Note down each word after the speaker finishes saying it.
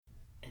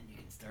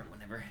start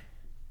whenever.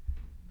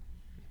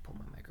 Pull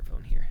my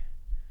microphone here.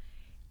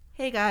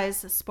 Hey guys,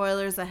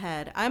 spoilers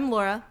ahead. I'm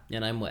Laura.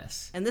 And I'm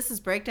Wes. And this is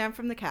Breakdown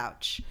from the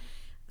Couch.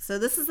 So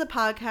this is the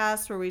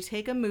podcast where we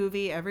take a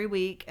movie every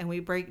week and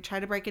we try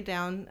to break it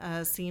down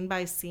scene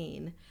by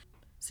scene.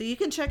 So you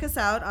can check us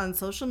out on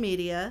social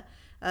media.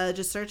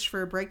 Just search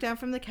for Breakdown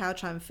from the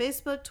Couch on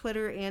Facebook,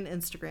 Twitter, and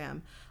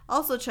Instagram.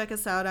 Also check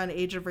us out on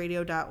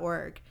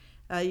ageofradio.org.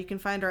 You can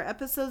find our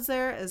episodes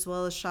there as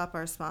well as shop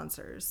our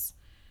sponsors.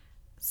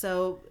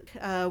 So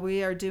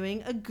we are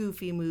doing a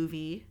Goofy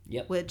movie,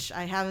 which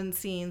I haven't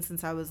seen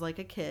since I was like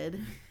a kid.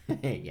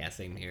 Yeah,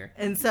 same here.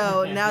 And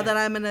so now that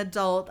I'm an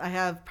adult, I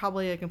have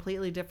probably a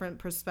completely different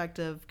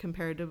perspective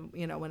compared to,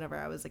 whenever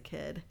I was a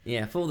kid.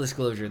 Yeah, full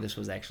disclosure, this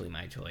was actually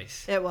my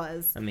choice. It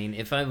was. I mean,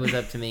 if it was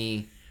up to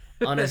me,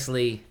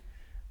 honestly,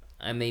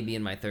 I may be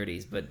in my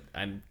 30s, but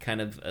I'm kind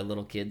of a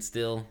little kid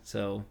still,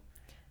 so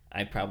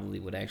I probably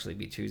would actually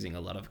be choosing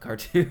a lot of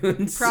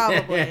cartoons.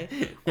 Probably.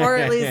 Or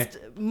at least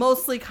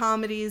mostly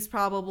comedies,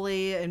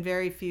 probably, and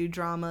very few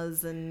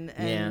dramas and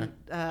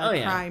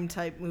crime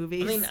type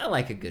movies. I mean, I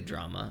like a good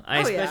drama. I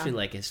especially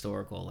like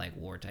historical, like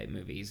war type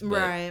movies. But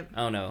right. I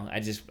don't know.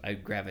 I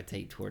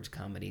gravitate towards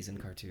comedies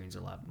and cartoons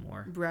a lot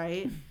more.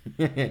 Right.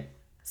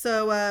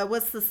 So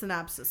what's the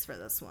synopsis for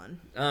this one?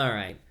 All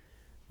right.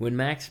 When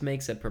Max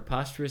makes a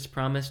preposterous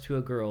promise to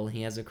a girl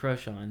he has a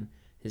crush on,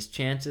 his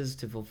chances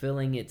to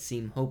fulfilling it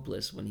seem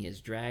hopeless when he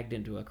is dragged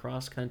into a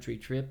cross-country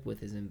trip with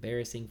his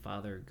embarrassing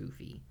father,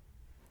 Goofy.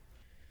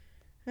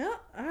 Yeah,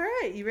 all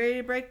right. You ready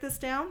to break this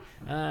down?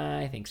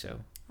 I think so.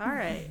 All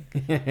right.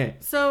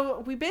 So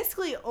we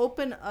basically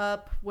open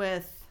up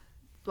with,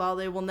 well,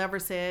 they will never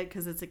say it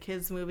because it's a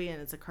kid's movie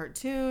and it's a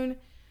cartoon.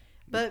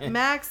 But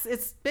Max,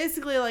 it's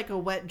basically like a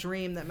wet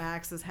dream that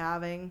Max is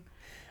having.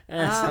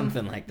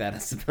 Something like that, I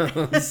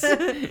suppose.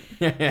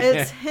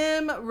 It's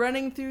him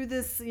running through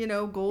this,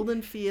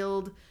 golden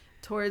field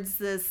towards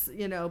this,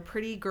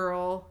 pretty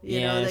girl,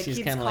 that she's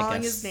keeps calling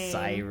like his name.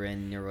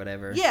 Siren or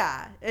whatever.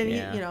 Yeah. And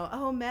he,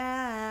 oh,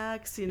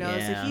 Max,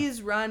 so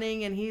he's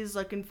running and he's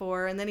looking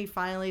for her. And then he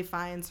finally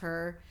finds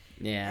her.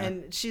 Yeah.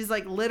 And she's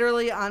like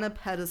literally on a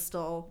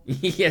pedestal.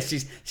 Yeah,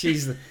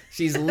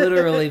 she's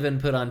literally been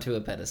put onto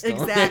a pedestal.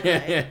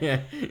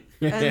 Exactly.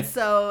 And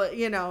so,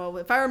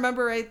 if I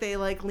remember right, they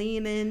like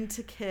lean in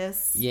to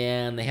kiss.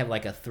 Yeah, and they have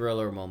like a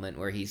thriller moment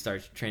where he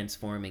starts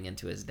transforming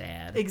into his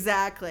dad.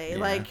 Exactly. Yeah.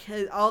 Like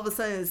all of a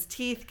sudden his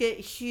teeth get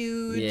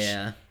huge.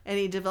 Yeah. And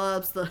he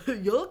develops the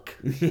yuck.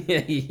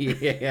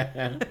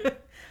 Yeah.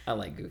 I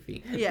like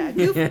Goofy. Yeah,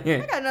 Goofy.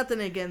 I got nothing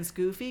against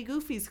Goofy.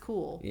 Goofy's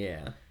cool.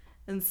 Yeah.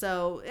 And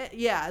so,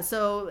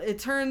 so it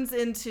turns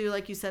into,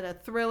 like you said, a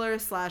thriller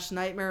 /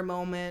 nightmare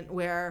moment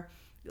where,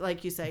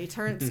 like you say, he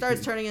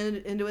starts turning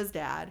into his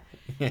dad.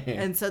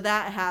 And so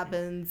that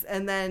happens.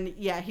 And then,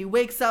 he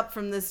wakes up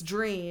from this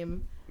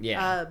dream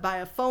by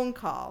a phone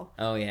call.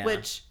 Oh, yeah.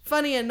 Which,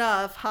 funny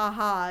enough,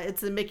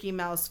 it's a Mickey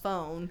Mouse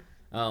phone.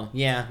 Oh,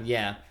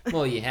 yeah.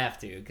 Well, you have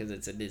to because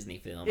it's a Disney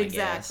film, I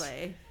guess.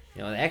 Exactly.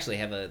 They actually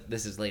have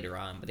this is later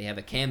on, but they have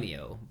a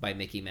cameo by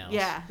Mickey Mouse.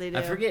 Yeah, they do.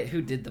 I forget who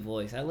did the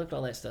voice. I looked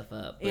all that stuff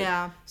up.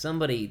 But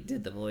somebody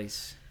did the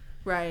voice.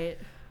 Right.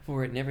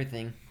 For it and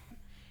everything.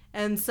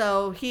 And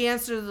so he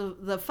answers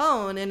the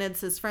phone, and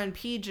it's his friend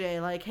PJ,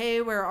 like,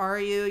 hey, where are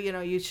you?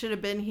 You should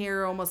have been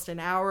here almost an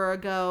hour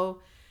ago.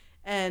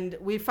 And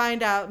we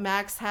find out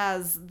Max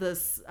has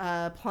this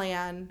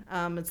plan.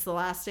 It's the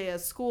last day of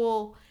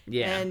school.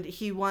 Yeah. And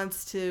he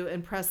wants to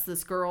impress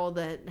this girl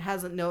that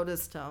hasn't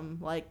noticed him,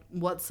 like,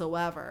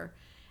 whatsoever.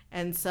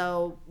 And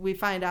so we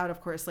find out,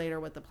 of course, later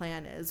what the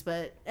plan is.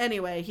 But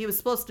anyway, he was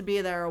supposed to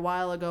be there a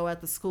while ago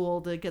at the school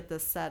to get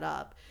this set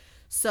up.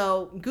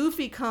 So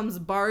Goofy comes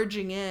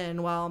barging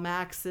in while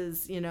Max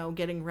is,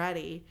 getting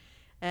ready.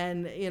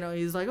 And,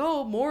 he's like,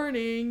 oh,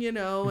 morning,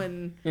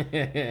 and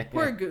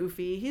poor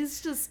Goofy.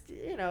 He's just,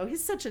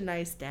 he's such a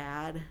nice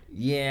dad.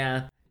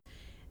 Yeah.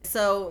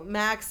 So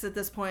Max at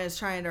this point is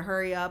trying to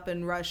hurry up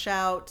and rush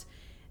out.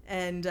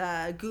 And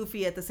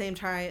Goofy at the same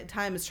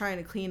time is trying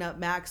to clean up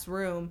Max's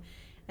room.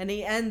 And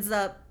he ends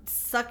up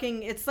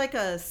sucking, it's like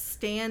a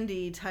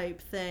standee type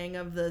thing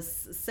of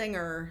this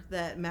singer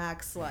that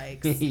Max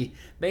likes.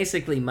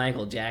 Basically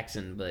Michael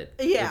Jackson, but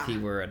if he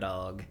were a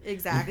dog.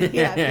 Exactly.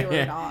 Yeah, if he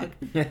were a dog.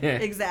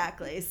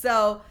 Exactly.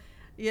 So,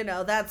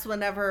 that's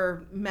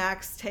whenever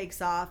Max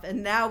takes off.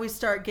 And now we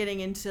start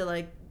getting into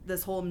like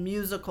this whole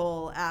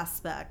musical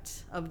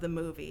aspect of the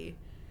movie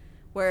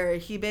where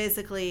he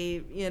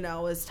basically,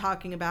 is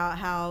talking about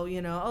how,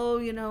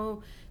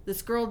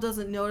 this girl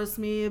doesn't notice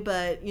me,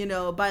 but,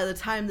 by the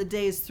time the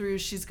day's through,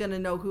 she's going to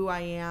know who I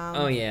am.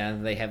 Oh, yeah.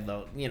 They have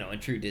the, in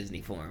true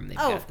Disney form. They've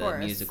got the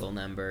musical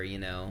number,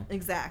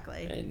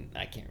 Exactly. And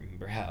I can't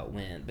remember how it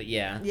went, but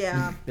yeah.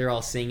 Yeah. They're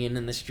all singing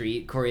in the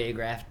street,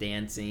 choreographed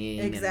dancing.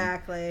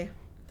 Exactly.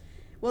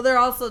 Well, they're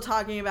also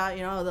talking about,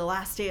 the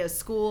last day of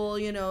school,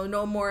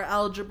 no more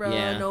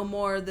algebra, no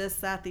more this,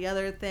 that, the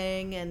other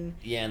thing. And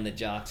and the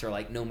jocks are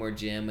like, no more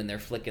gym, and they're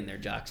flicking their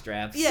jock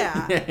straps.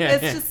 Yeah,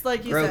 it's just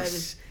like you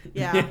said.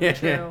 Yeah,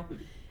 true.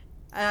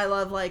 And I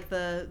love like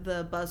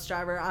the bus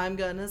driver. I'm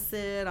gonna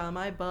sit on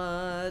my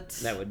butt.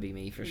 That would be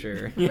me for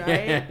sure.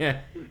 Right?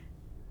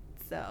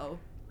 So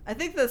I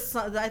think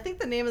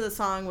the name of the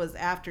song was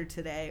After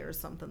Today or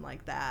something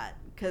like that.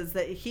 Because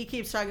he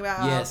keeps talking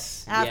about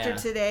Yes, after yeah.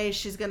 today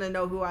she's gonna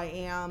know who I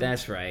am.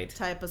 That's right.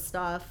 Type of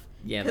stuff.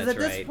 Yeah, Because that's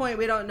at this right. point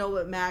we don't know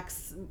what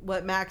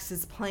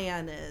Max's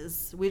plan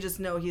is. We just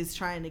know he's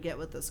trying to get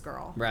with this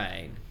girl.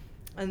 Right.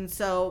 And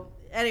so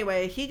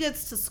anyway, he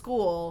gets to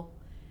school.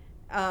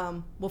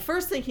 Well,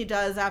 first thing he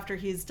does after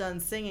he's done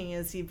singing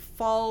is he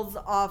falls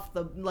off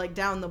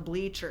down the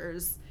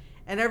bleachers,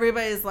 and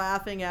everybody's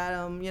laughing at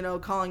him,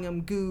 calling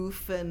him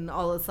goof and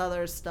all this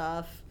other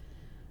stuff.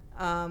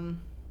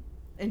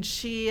 And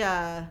she,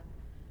 I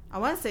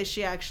want to say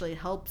she actually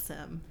helps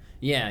him.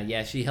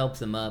 Yeah, she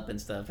helps him up and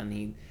stuff, and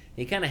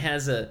he kind of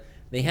has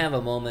they have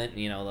a moment,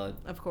 the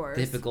Of course.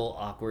 typical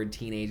awkward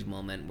teenage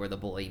moment where the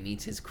boy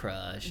meets his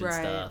crush and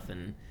stuff,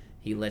 and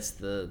he lets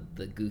the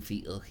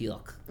goofy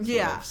ilhilk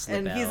slip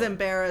and he's out.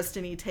 embarrassed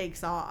and he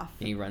takes off.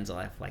 And he runs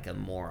off like a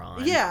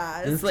moron.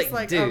 Yeah, And it's just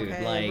like, dude,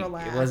 okay, it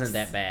relax. wasn't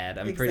that bad.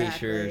 I'm pretty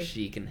sure Exactly.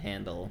 she can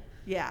handle.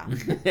 Yeah,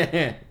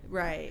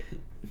 right.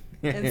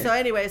 And so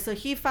anyway, so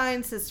he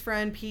finds his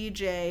friend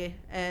PJ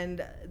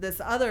and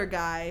this other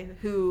guy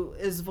who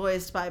is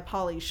voiced by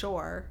Pauly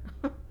Shore.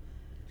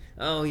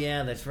 Oh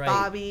yeah, that's right.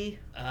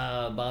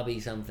 Bobby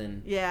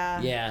something.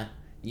 Yeah. Yeah,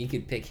 you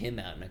could pick him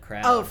out in a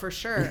crowd. Oh, for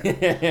sure.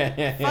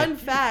 Fun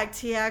fact,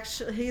 he's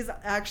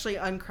actually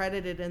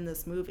uncredited in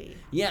this movie.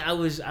 Yeah, I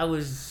was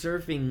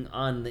surfing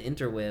on the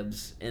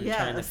interwebs and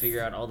trying to Yes.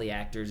 figure out all the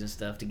actors and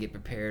stuff to get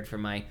prepared for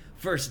my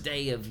first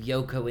day of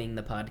Yokoing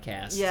the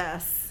podcast.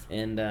 Yes.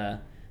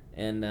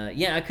 And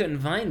yeah, I couldn't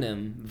find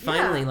him.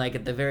 Finally, like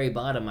at the very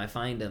bottom, I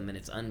find him and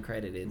it's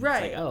uncredited.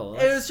 Right. It's like, oh,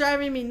 it was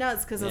driving me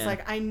nuts because I was Yeah.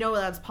 like, I know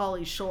that's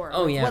Pauly Shore.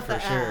 oh yeah, what for the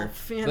sure.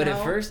 F, you But know?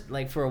 at first,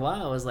 like for a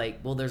while, I was like,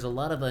 well, there's a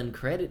lot of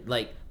uncredited,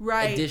 like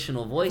Right.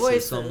 additional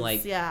voices. So I'm Voices,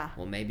 like, yeah.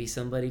 well, maybe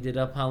somebody did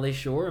a Pauly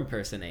Shore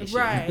impersonation.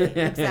 Right,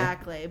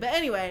 exactly. But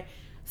anyway,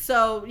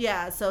 so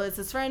it's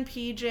his friend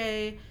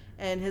PJ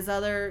and his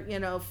other,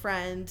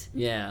 friend.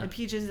 Yeah. And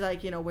PJ's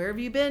like, where have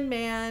you been,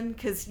 man?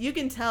 Because you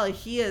can tell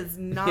he's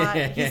not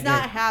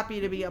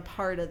happy to be a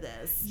part of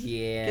this.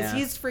 Yeah. Because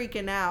he's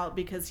freaking out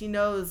because he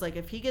knows, like,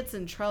 if he gets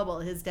in trouble,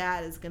 his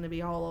dad is going to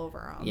be all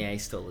over him. Yeah, he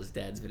stole his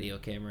dad's video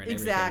camera and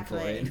Exactly.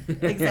 everything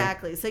for it.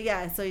 Exactly.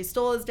 So he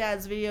stole his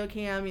dad's video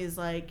cam. He's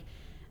like,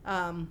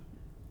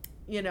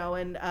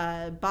 and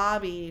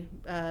Bobby,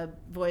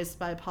 voiced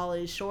by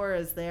Pauly Shore,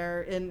 is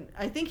there, and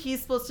I think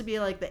he's supposed to be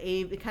like the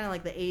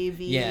AV.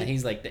 Yeah,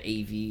 he's like the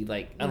AV,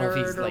 like I don't know if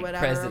he's nerd or like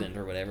whatever. president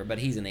or whatever, but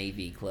he's an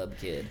AV club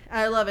kid.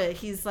 I love it.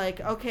 He's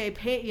like, okay,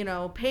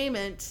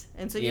 payment,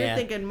 and so you're Yeah,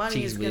 thinking money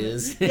Cheese is gonna,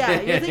 Whiz.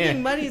 you're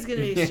thinking money's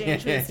gonna be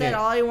exchanged, but instead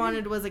all he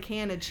wanted was a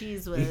can of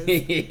Cheese Whiz.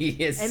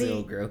 It's And so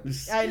he-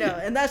 gross. I know,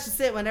 and that's just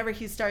it. Whenever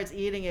he starts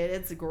eating it,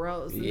 it's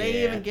gross. And they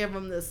Yeah. even give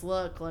him this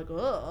look like,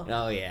 ugh.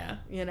 Oh yeah.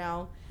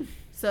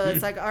 So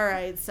it's like, all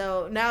right,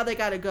 so now they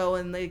got to go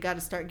and they got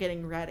to start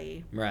getting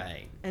ready.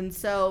 Right. And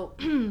so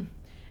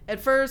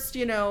at first,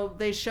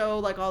 they show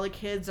like all the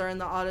kids are in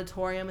the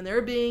auditorium and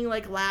they're being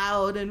like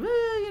loud and,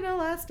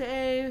 last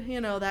day,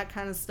 that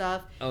kind of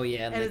stuff. Oh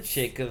yeah, and And the it's-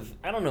 chick of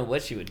I don't know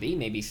what she would be,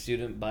 maybe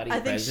student body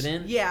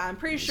president. I'm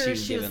pretty sure She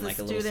was she was giving, the like,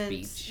 a little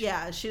student. speech.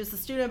 Yeah, she was the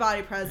student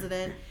body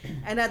president.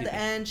 And at the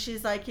end,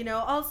 she's like,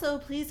 also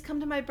please come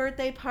to my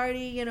birthday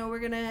party. We're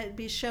gonna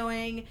be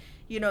showing,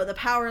 the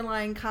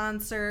Powerline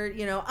concert,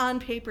 on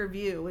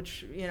pay-per-view.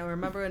 Which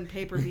remember when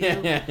pay-per-view?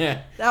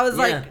 That was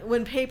like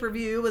when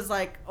pay-per-view was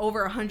like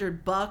over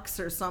 $100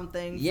 or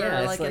something Yeah,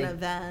 for it's like an like-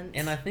 event.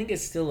 And I think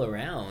it's still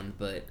around,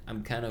 but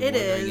I'm kind of It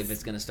wondering is. if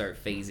it's gonna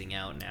start phasing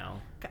out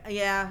now.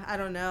 Yeah, I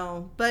don't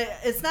know, but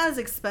it's not as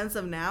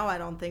expensive now, I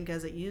don't think,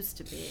 as it used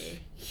to be.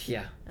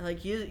 Yeah.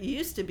 Like it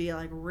used to be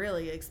like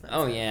really expensive.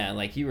 Oh yeah,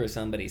 like you were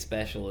somebody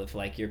special if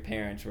like your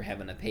parents were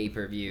having a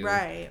pay-per-view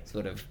Right.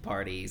 sort of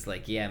parties.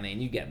 Like, yeah, man,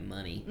 you got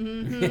money.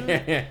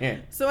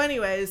 Mm-hmm. So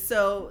anyways,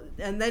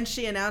 and then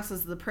she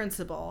announces the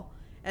principal.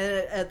 And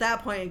at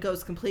that point, it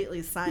goes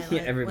completely silent.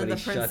 Yeah, everybody when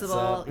the shuts principal,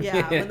 up.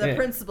 when the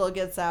principal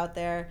gets out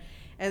there,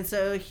 and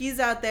so he's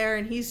out there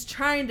and he's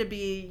trying to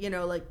be,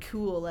 like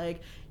cool, like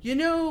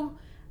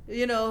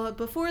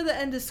before the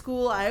end of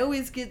school, I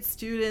always get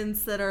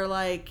students that are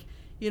like,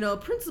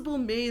 Principal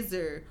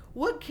Mazer,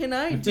 what can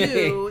I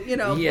do? Yes.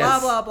 Blah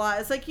blah blah.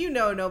 It's like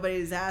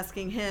nobody's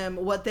asking him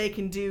what they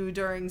can do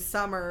during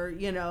summer,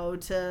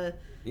 to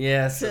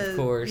Yes, of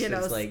course.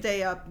 It's like,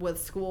 stay up with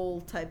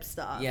school type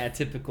stuff. yeah,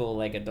 typical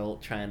like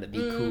adult trying to be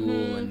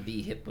cool and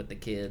be hip with the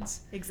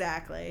kids.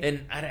 Exactly.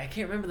 And I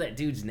can't remember that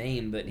dude's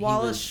name, but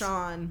Wallace he was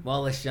Shawn.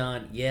 Wallace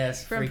Shawn,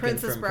 yes, From freaking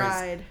Princess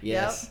Bride.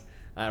 Yes.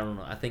 I don't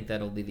know. I think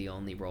that'll be the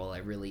only role I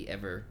really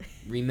ever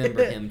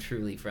remember him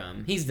truly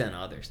from. He's done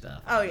other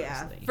stuff. Oh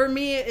yeah. obviously. For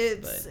me,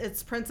 it's But-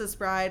 it's Princess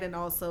Bride and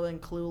also in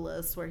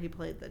Clueless where he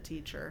played the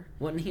teacher.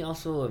 Wasn't he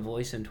also a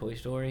voice in Toy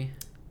Story?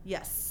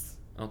 Yes.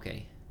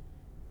 Okay.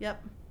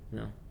 Yep.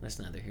 No, that's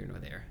neither here nor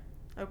there.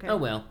 Okay. Oh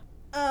well.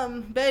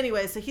 But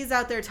anyway, so he's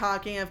out there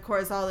talking. Of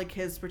course, all the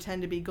kids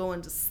pretend to be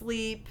going to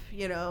sleep,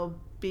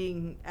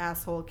 being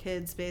asshole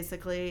kids,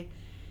 basically.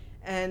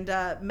 And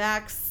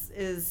Max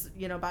is,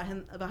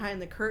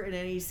 behind the curtain,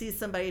 and he sees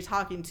somebody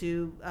talking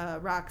to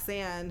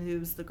Roxanne,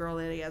 who's the girl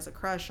that he has a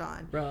crush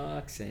on.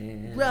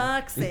 Roxanne.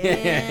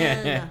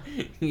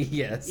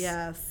 Yes.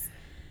 Yes.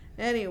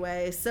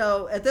 Anyway,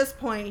 so at this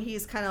point,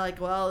 he's kind of like,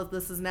 well,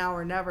 this is now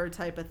or never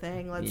type of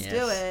thing. Let's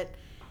do it.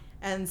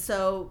 And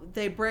so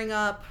they bring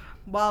up,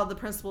 while the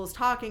principal is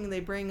talking,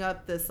 they bring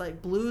up this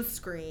like blue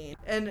screen.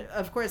 And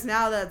of course,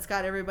 now that's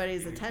got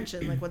everybody's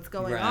attention, like what's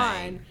going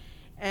on.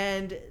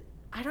 And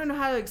I don't know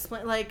how to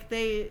explain, like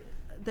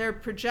they're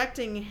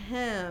projecting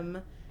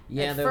him.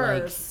 Yeah, they're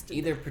first. Like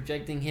either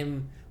projecting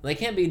him, they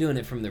can't be doing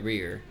it from the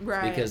rear.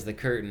 Right. Because the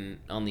curtain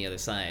on the other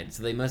side.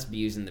 So they must be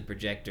using the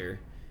projector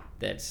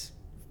that's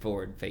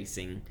forward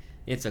facing.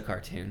 It's a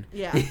cartoon.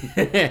 Yeah.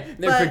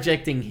 They're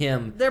projecting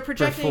him. They're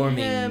projecting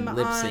performing him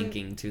lip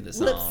syncing to the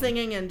song. Lip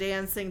singing and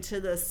dancing to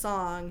the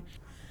song.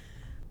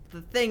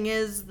 The thing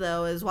is,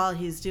 though, is while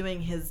he's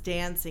doing his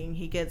dancing,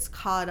 he gets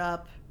caught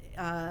up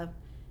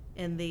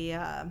in the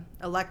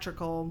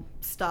electrical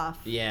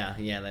stuff. Yeah,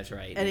 that's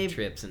right. And he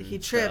trips and he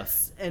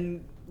trips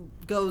and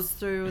goes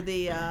through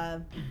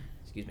the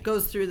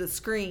goes through the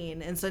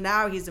screen, and so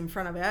now he's in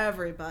front of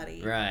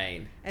everybody.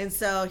 Right. And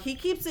so he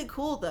keeps it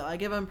cool, though. I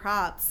give him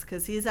props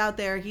because he's out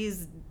there. He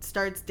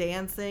starts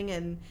dancing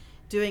and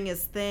doing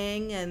his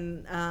thing,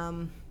 and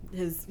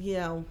he's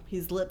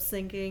lip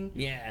syncing.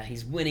 Yeah,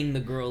 he's winning the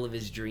girl of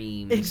his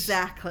dreams.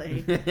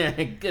 Exactly.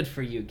 Good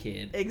for you,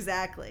 kid.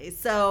 Exactly.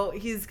 So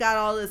he's got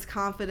all this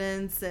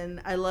confidence,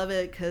 and I love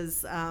it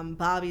because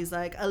Bobby's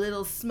like, a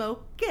little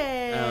smoky.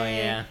 Oh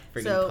yeah,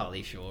 freaking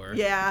Pauly Shore.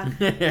 Yeah.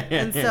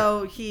 And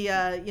so he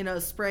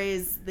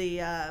sprays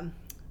the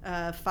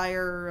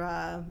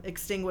fire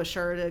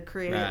extinguisher to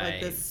create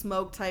like this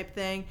smoke type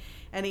thing,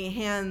 and he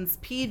hands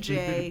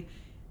PJ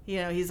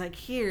he's like,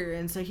 here.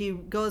 And so he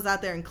goes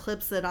out there and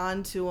clips it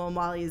onto him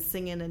while he's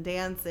singing and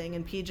dancing.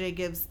 And PJ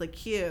gives the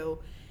cue.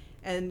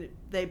 And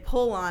they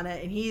pull on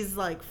it. And he's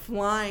like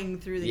flying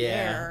through the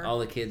air. Yeah, all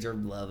the kids are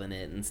loving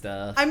it and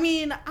stuff. I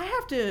mean, I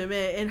have to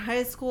admit, in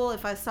high school,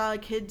 if I saw a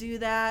kid do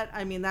that,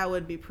 I mean, that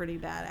would be pretty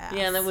badass.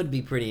 Yeah, that would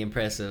be pretty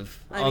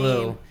impressive.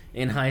 Although,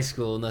 in high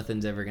school,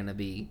 nothing's ever going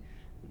to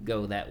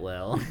go that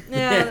well.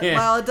 Yeah,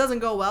 well, it doesn't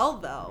go well,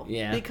 though.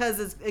 Yeah.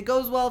 Because it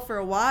goes well for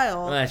a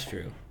while. Well, that's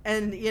true.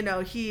 And,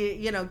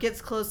 he,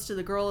 gets close to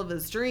the girl of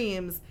his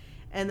dreams,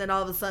 and then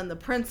all of a sudden the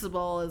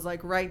principal is,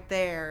 like, right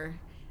there.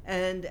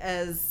 And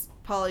as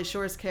Pauly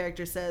Shore's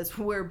character says,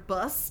 we're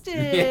busted.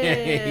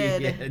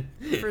 Yeah,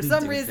 for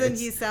some reason,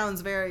 he sounds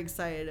very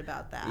excited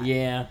about that.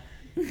 Yeah.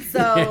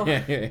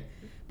 So,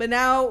 but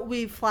now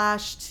we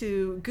flash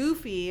to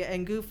Goofy,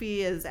 and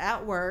Goofy is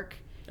at work.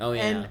 Oh,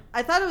 yeah. And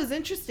I thought it was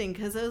interesting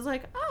because it was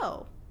like,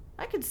 oh,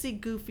 I could see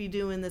Goofy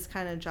doing this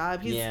kind of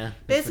job. He's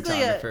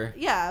basically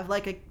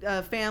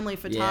a family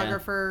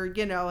photographer,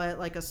 at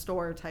like a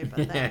store type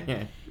of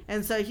thing.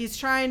 And so he's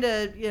trying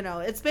to,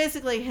 it's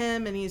basically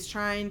him, and he's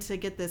trying to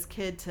get this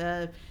kid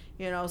to,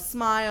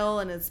 smile,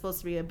 and it's supposed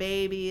to be a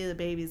baby. The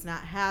baby's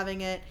not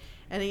having it.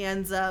 And he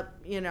ends up,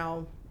 he's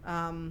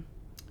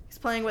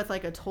playing with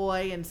like a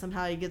toy, and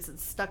somehow he gets it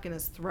stuck in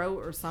his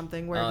throat or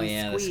something where he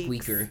squeaks. The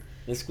squeaker.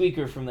 The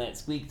squeaker from that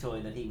squeak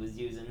toy that he was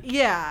using.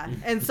 Yeah,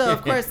 and so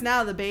of course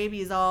now the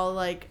baby's all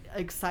like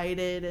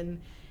excited, and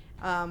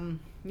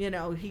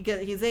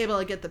he's able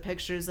to get the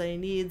pictures that he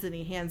needs, and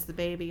he hands the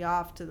baby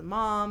off to the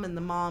mom, and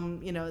the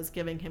mom is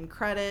giving him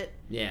credit.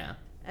 Yeah.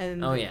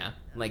 And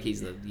like he's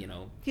the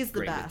he's the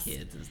great best with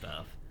kids and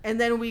stuff. And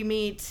then we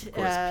meet of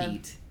course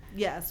Pete.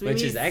 Yes,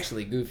 which is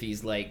actually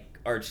Goofy's like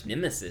arch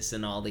nemesis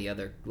in all the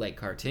other like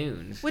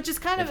cartoons, which is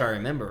kind of, if I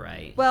remember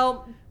right.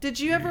 Well, did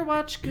you ever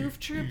watch Goof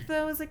Troop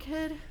though as a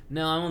kid?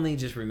 No, I only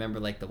just remember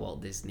like the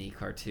Walt Disney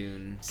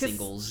cartoon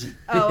singles.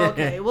 Oh,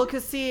 okay. Well,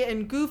 because see,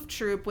 in Goof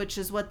Troop, which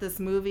is what this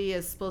movie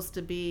is supposed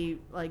to be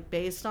like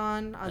based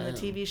on the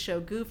TV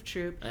show Goof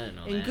Troop. I didn't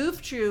know in that.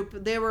 Goof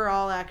Troop, they were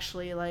all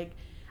actually like,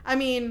 I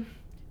mean,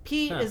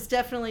 Pete is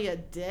definitely a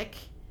dick,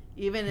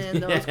 even in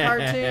those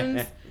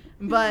cartoons.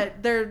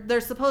 But they're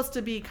supposed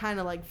to be kind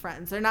of like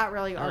friends. They're not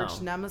really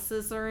arch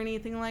nemesis or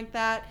anything like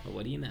that. But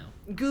what do you know?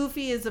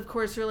 Goofy is, of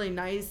course, really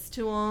nice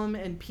to him,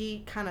 and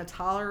Pete kind of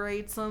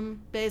tolerates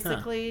him,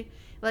 basically.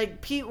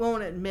 Like, Pete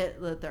won't admit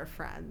that they're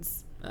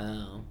friends.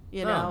 Oh.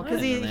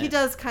 Because he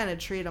does kind of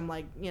treat him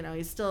like,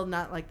 he's still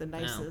not like the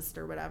nicest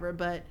or whatever,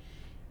 but,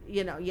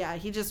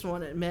 he just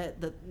won't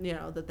admit that,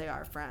 that they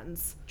are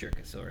friends.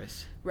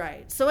 Jerkosaurus.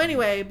 Right. So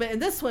anyway, but in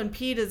this one,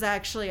 Pete is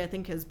actually, I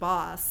think, his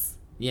boss.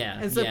 Yeah,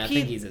 and so I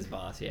think he's his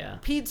boss, yeah.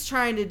 Pete's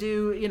trying to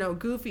do,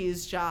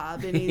 Goofy's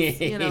job, and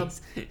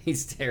he's,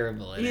 he's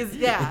terrible at it.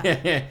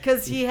 Yeah,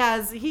 because he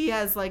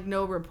has, like,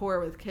 no rapport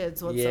with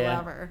kids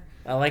whatsoever.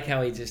 Yeah. I like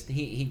how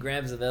he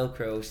grabs the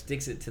Velcro,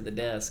 sticks it to the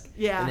desk,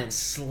 and then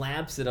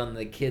slaps it on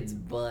the kid's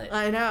butt.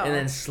 I know. And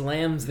then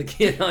slams the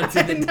kid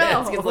onto the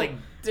desk. It's like,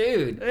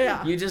 dude,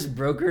 you just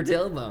broke her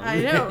tailbone.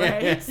 I know,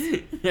 right?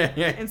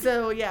 And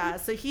so,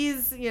 so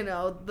he's,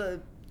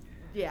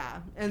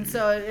 Yeah, and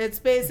so it's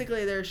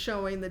basically they're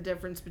showing the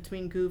difference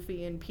between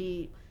Goofy and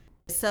Pete.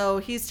 So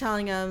he's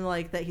telling him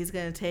like that he's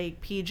going to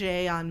take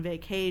PJ on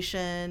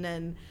vacation,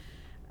 and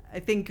I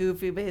think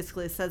Goofy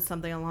basically said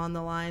something along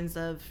the lines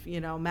of,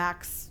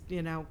 Max,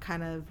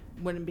 kind of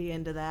wouldn't be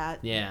into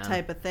that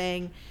type of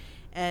thing.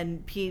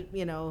 And Pete,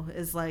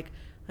 is like,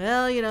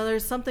 well,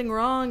 there's something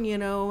wrong,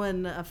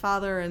 and a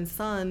father and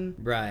son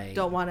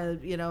don't want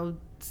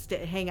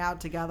to, hang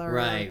out together.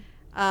 Right.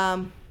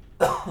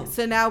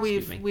 So now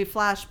we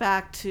flash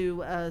back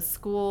to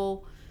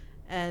school,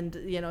 and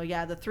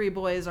the three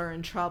boys are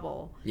in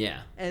trouble.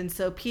 Yeah. And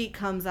so Pete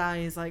comes out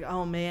and he's like,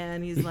 oh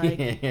man, he's like,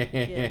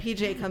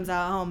 PJ comes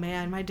out, oh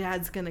man, my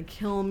dad's gonna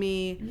kill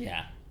me.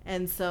 Yeah.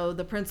 And so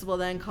the principal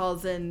then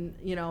calls in,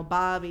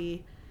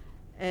 Bobby,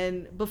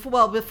 and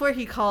before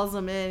he calls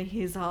him in,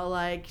 he's all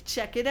like,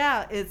 check it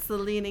out, it's the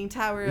Leaning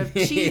Tower of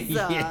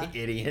Pisa.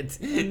 Idiot.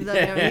 And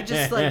he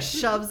just like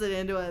shoves it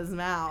into his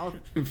mouth.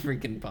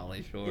 Freaking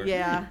Pauly Shore.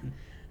 Yeah.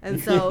 And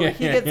so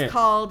he gets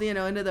called,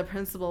 into the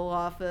principal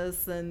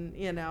office, and,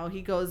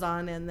 he goes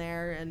on in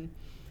there, and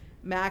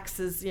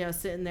Max is,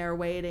 sitting there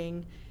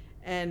waiting,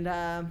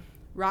 and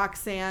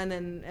Roxanne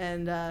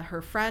and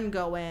her friend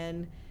go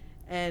in,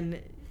 and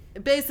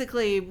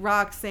basically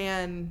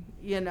Roxanne,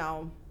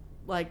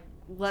 like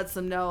lets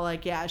them know,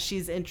 like, yeah,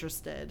 she's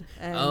interested.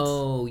 And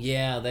oh,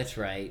 yeah, that's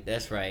right.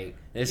 This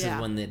is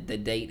when the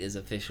date is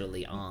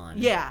officially on.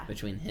 Yeah.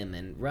 Between him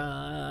and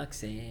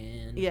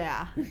Roxanne.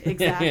 Yeah,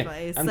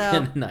 exactly. I'm so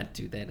gonna not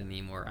do that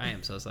anymore. I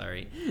am so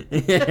sorry.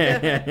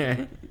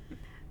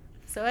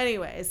 So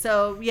anyway,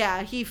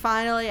 he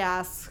finally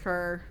asks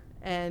her,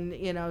 and,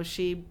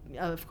 she,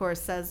 of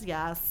course, says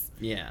yes.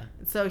 Yeah.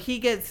 So he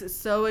gets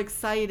so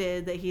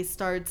excited that he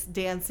starts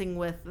dancing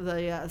with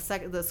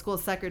the school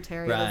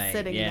secretary that's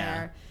sitting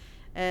there.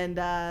 And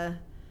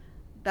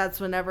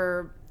that's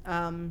whenever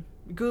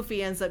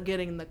Goofy ends up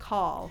getting the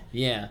call.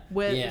 Yeah.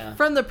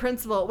 From the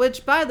principal,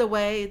 which, by the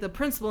way, the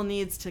principal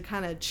needs to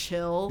kind of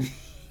chill.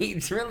 He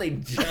really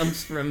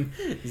jumps from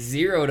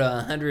 0 to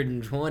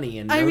 120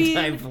 in no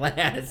time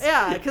flat.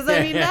 Yeah, because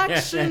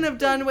Max shouldn't have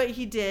done what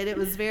he did. It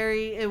was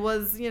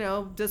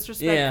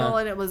disrespectful,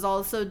 and it was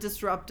also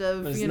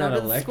disruptive. It's to not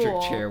the electric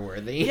school. chair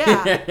worthy.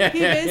 Yeah,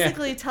 he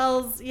basically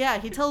tells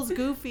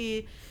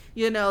Goofy,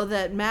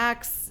 that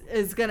Max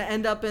is gonna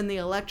end up in the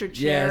electric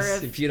chair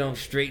if you don't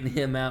straighten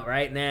him out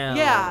right now.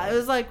 Yeah, it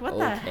was like, what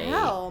the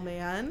hell,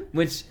 man?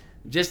 Which,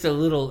 just a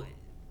little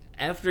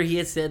after he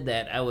had said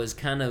that, I was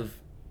kind of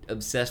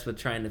obsessed with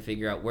trying to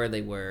figure out where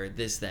they were,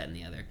 this, that, and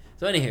the other.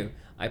 So anywho,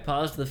 I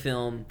paused the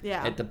film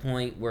at the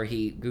point where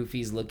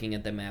Goofy's looking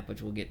at the map,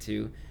 which we'll get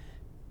to,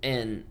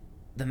 and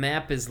the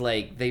map is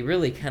like, they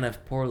really kind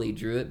of poorly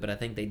drew it, but I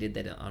think they did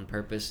that on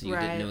purpose, so you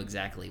didn't know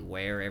exactly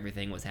where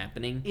everything was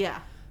happening.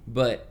 Yeah.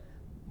 But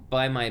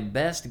by my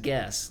best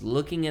guess,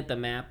 looking at the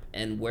map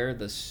and where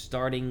the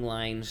starting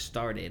line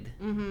started,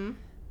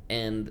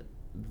 and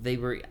they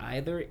were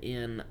either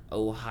in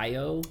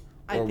Ohio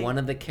or one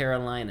of the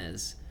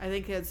Carolinas. I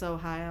think it's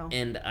Ohio.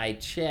 And I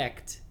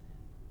checked,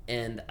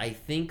 and I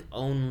think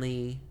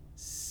only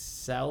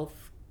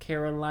South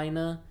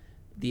Carolina,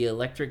 the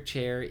electric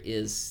chair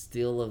is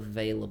still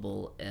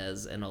available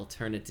as an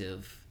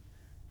alternative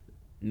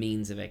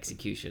means of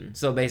execution.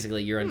 So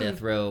basically, you're on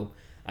death row.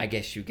 I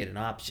guess you get an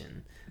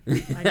option. I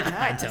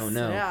guess. I don't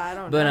know. Yeah, I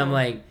don't know. But I'm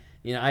like,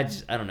 I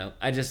don't know.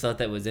 I just thought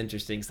that was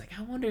interesting. It's like,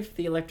 I wonder if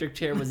the electric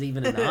chair was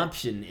even an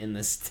option in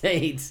the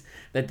states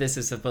that this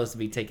is supposed to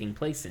be taking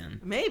place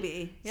in.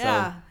 Maybe.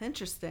 Yeah. So,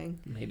 interesting.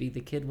 Maybe the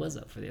kid was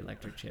up for the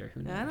electric chair.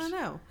 Who knows?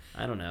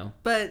 I don't know.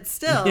 But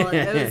still,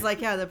 it was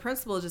like, the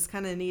principal just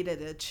kind of needed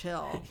to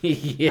chill.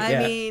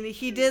 Yeah.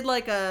 He did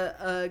like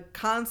a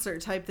concert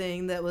type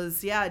thing that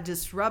was,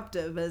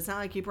 disruptive, but it's not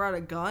like he brought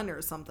a gun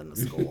or something to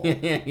school.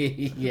 Yeah.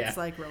 It's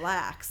like,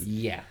 relax.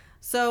 Yeah.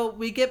 So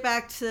we get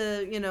back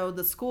to,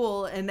 the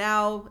school, and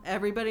now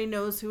everybody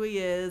knows who he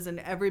is, and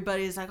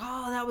everybody's like,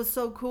 oh, that was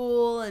so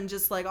cool, and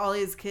just like all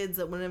these kids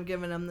that wouldn't have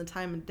given him the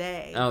time of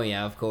day. Oh,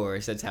 yeah, of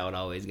course. That's how it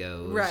always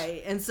goes.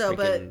 Right. And so,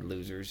 freaking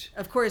losers.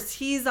 Of course,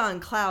 he's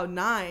on cloud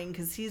 9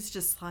 because he's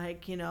just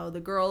like,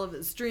 the girl of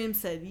his dreams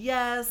said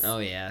yes. Oh,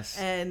 yes.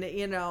 And,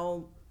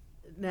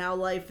 now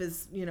life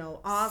is,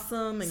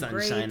 awesome and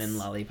great. Sunshine and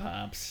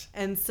lollipops.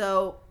 And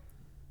so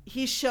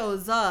he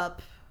shows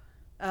up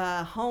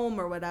home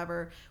or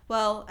whatever.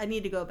 Well, I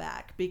need to go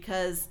back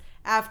because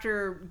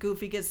after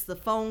Goofy gets the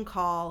phone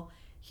call,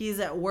 he's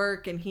at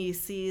work and he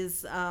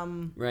sees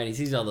he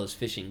sees all those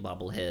fishing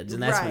bobbleheads,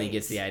 and that's when he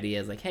gets the idea.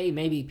 It's like, hey,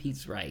 maybe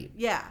Pete's right.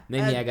 Yeah,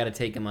 maybe I got to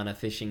take him on a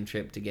fishing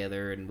trip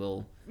together, and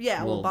we'll be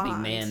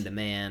man to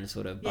man,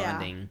 sort of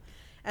bonding. Yeah.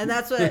 And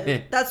that's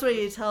what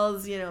he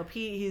tells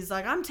Pete. He's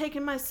like, I'm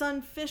taking my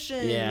son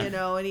fishing,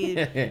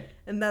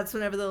 and that's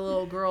whenever the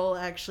little girl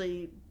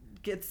actually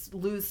gets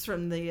loose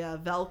from the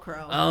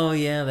Velcro. Oh,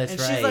 yeah, that's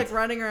right. And she's like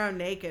running around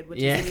naked,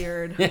 which is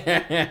weird.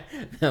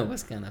 That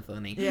was kind of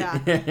funny. Yeah.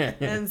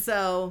 And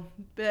so,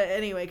 but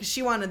anyway, because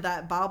she wanted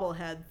that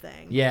bobblehead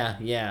thing. Yeah.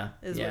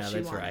 Is what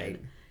she wanted.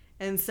 Right.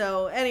 And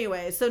so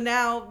anyway, so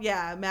now,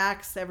 yeah,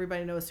 Max,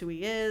 everybody knows who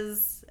he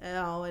is,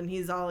 and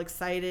he's all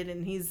excited,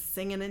 and he's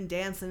singing and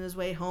dancing his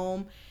way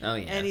home. Oh,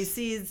 yeah. And he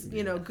sees,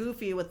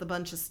 Goofy with a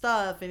bunch of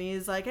stuff, and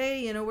he's like,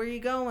 hey, where you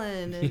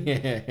going?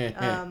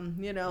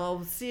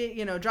 And,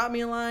 see, drop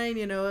me a line,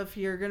 if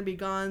you're going to be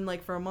gone,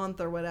 like, for a month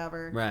or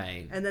whatever.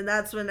 Right. And then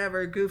that's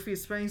whenever Goofy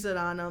springs it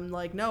on him,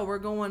 like, no, we're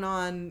going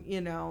on,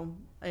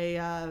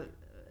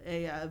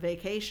 a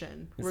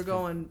vacation. We're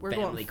going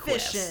fishing.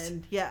 Quest.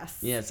 Yes.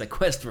 Yeah, it's a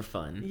quest for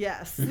fun.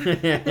 Yes.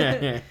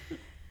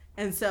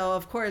 And so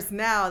of course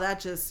now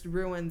that just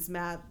ruins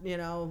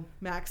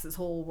Max's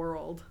whole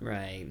world.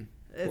 Right.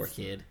 Poor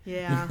kid.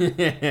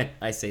 Yeah.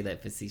 I say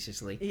that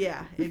facetiously.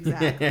 Yeah,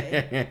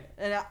 exactly.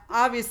 And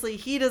obviously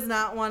he does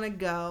not want to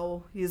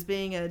go. He's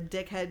being a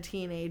dickhead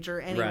teenager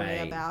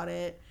anyway about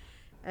it.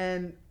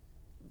 And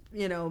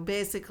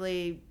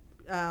basically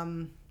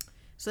so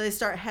they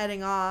start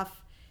heading off.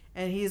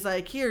 And he's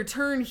like, here,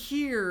 turn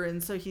here.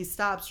 And so he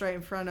stops right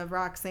in front of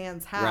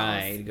Roxanne's house.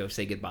 Right, to go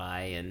say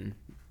goodbye and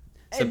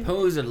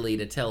supposedly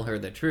to tell her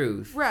the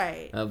truth.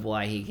 Right. Of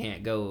why he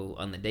can't go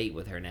on the date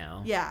with her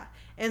now. Yeah.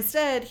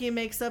 Instead, he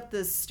makes up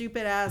this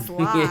stupid-ass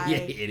lie. Yeah,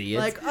 idiot.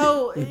 Like,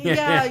 oh,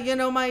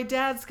 yeah, my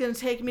dad's going to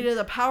take me to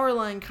the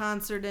Powerline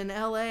concert in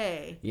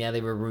L.A. Yeah,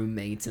 they were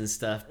roommates and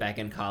stuff back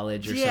in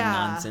college or some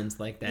nonsense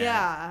like that.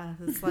 Yeah.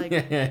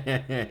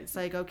 It's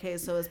like, okay,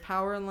 so is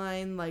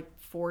Powerline, like,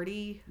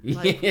 40?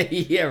 Like,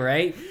 yeah,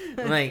 right?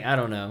 Like, I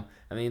don't know.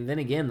 I mean, then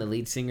again, the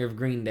lead singer of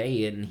Green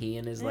Day, and he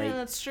and his, yeah,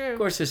 that's true. Of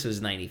course, this was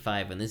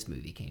 95 when this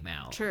movie came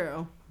out.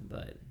 True.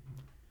 But,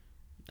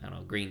 I don't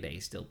know, Green Day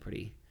is still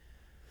pretty...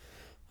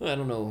 I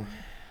don't know.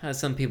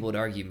 Some people would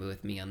argue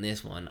with me on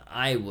this one.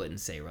 I wouldn't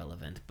say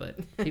relevant, but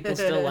people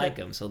still like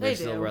them, so they're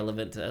still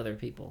relevant to other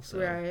people. So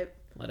right.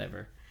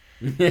 Whatever.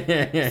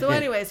 So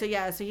anyway, so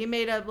he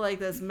made up like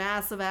this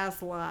massive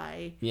ass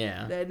lie.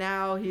 Yeah. That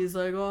now he's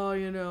like, oh,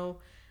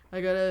 I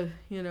gotta,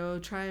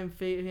 try and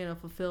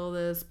fulfill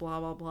this, blah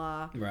blah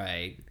blah.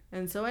 Right.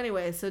 And so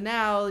anyway, so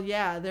now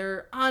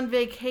they're on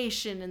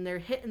vacation and they're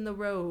hitting the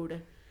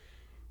road,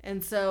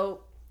 and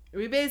so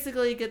we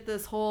basically get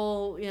this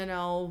whole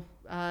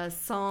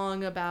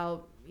song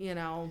about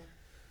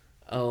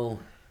Oh,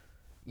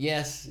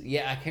 yes,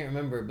 yeah, I can't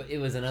remember, but it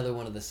was another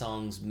one of the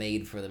songs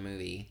made for the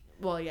movie.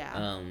 Well,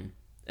 yeah.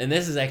 And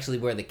this is actually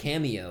where the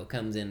cameo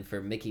comes in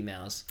for Mickey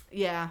Mouse.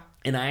 Yeah.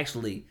 And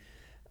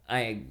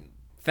I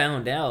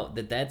found out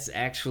that that's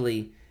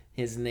actually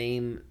his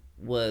name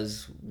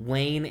was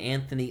Wayne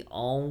Anthony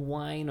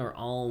Allwine or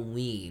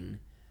Allween.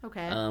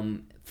 Okay.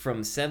 From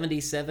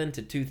 1977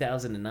 to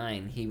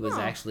 2009, he was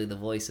actually the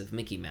voice of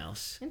Mickey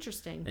Mouse.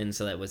 Interesting. And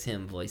so that was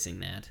him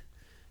voicing that.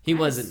 He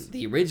wasn't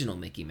the original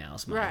Mickey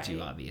Mouse, mind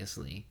you,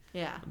 obviously.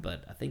 Yeah.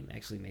 But I think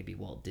actually maybe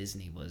Walt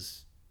Disney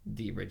was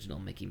the original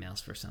Mickey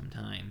Mouse for some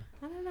time.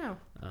 I don't know.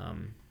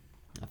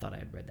 I thought I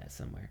had read that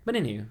somewhere. But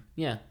anyway,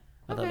 yeah.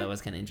 I thought that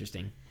was kind of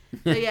interesting.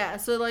 But yeah,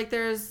 so like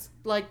there's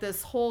like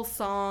this whole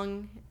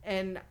song,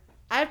 and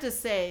I have to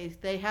say,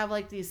 they have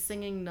like these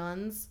singing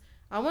nuns.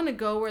 I want to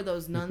go where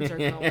those nuns are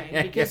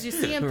going because you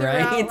see them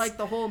throughout like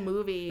the whole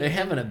movie. They're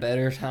having a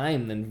better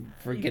time than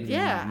freaking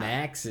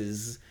Max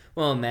is.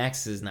 Well,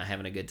 Max is not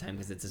having a good time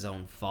because it's his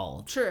own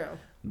fault. True.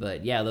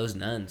 But yeah, those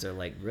nuns are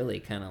like really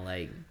kind of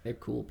like they're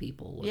cool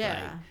people.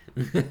 Yeah,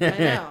 I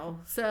know.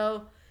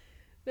 So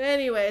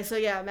anyway, so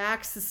yeah,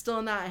 Max is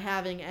still not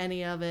having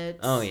any of it.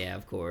 Oh yeah,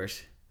 of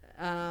course.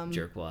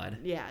 Jerkwad.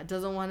 Yeah,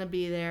 doesn't want to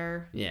be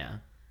there. Yeah.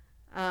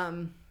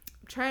 I'm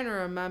trying to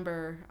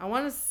remember. I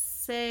want to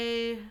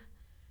say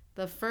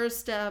the first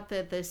step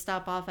that they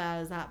stop off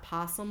at is that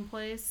possum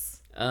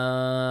place.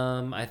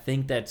 I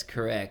think that's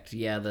correct.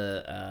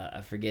 Yeah,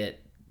 I forget.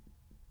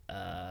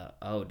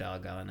 Oh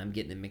doggone, I'm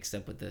getting it mixed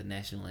up with the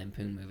National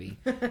Lampoon movie.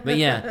 But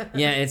yeah,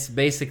 it's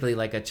basically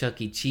like a Chuck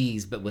E.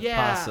 Cheese, but with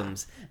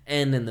possums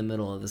and in the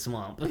middle of the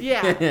swamp.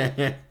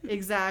 Yeah,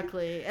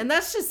 exactly. And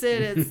that's just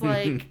it. It's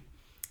like,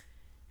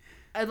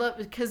 I love,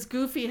 because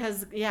Goofy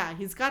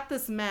he's got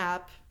this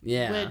map,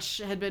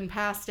 which had been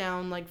passed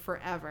down like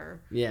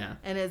forever. Yeah.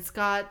 And it's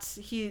got,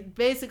 he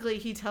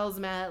tells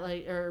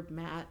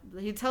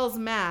he tells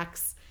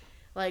Max,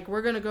 like,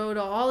 we're going to go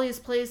to all these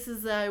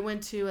places that I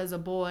went to as a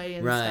boy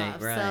and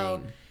stuff. Right.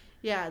 So,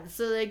 yeah,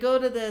 so they go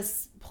to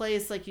this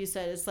place, like you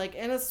said, it's like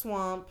in a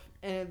swamp,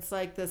 and it's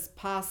like this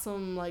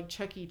possum, like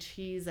Chuck E.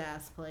 Cheese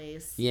ass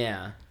place.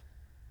 Yeah.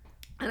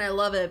 And I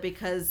love it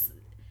because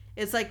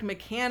it's like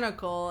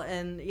mechanical,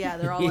 and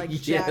they're all like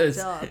jacked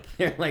up.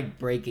 They're like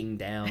breaking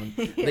down.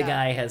 The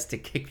guy has to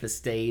kick the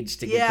stage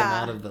to get them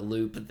out of the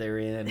loop that they're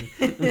in.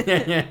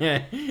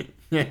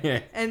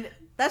 And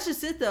that's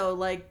just it though.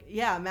 Like,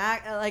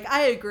 Max, like,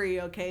 I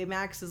agree. Okay,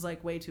 Max is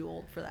like way too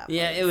old for that place.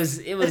 Yeah, it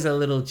was a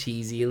little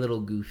cheesy, a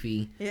little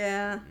goofy.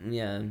 Yeah.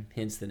 Yeah,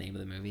 hence the name of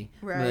the movie.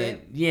 Right.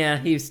 But yeah,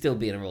 he was still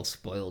being a real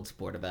spoiled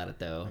sport about it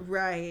though.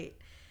 Right.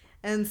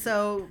 And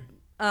so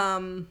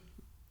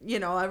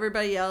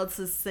everybody else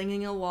is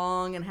singing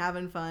along and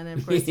having fun. And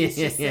of course, he's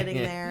just sitting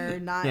there,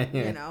 not,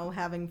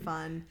 having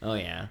fun. Oh,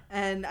 yeah.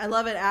 And I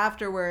love it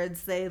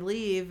afterwards. They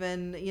leave,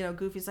 and,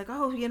 Goofy's like,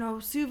 oh,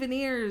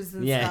 souvenirs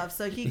and stuff.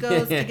 So he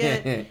goes to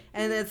get,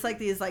 and it's like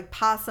these, like,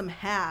 possum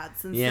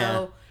hats. And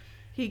so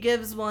he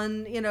gives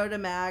one, to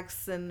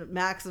Max, and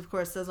Max, of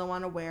course, doesn't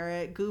want to wear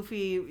it.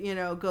 Goofy,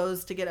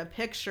 goes to get a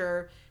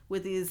picture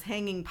with these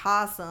hanging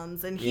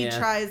possums, and he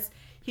tries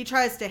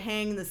to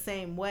hang the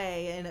same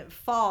way, and it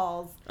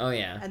falls. Oh,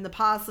 yeah. And the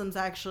possums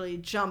actually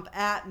jump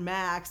at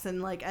Max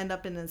and, like, end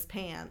up in his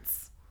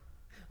pants.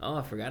 Oh,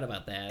 I forgot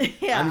about that.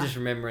 Yeah. I'm just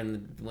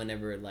remembering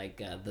whenever, like,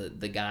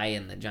 the guy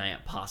in the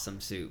giant possum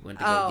suit went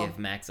to go give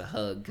Max a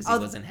hug because he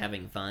wasn't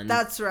having fun.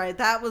 That's right.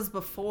 That was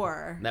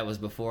before. That was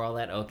before all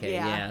that? Okay,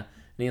 yeah.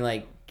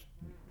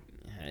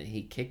 And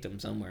he kicked him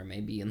somewhere,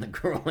 maybe in the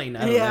groin.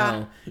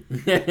 I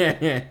don't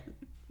know.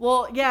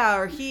 Well,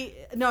 yeah,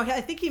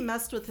 I think he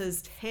messed with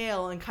his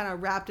tail and kind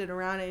of wrapped it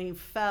around it, and he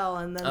fell,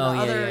 and then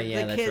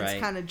the kids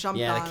kind of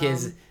jumped on him. Yeah, the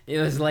kids, it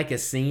was like a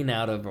scene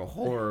out of a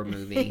horror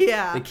movie.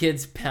 Yeah. The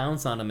kids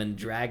pounce on him and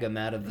drag him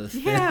out of the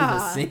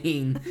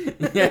scene.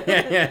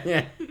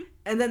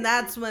 And then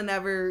that's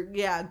whenever,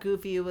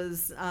 Goofy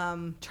was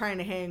trying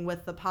to hang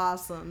with the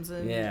possums,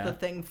 and the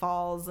thing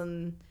falls,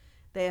 and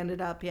they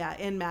ended up,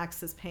 in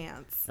Max's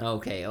pants.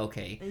 Okay.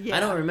 Yeah. I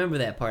don't remember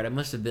that part. I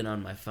must have been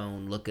on my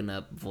phone looking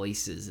up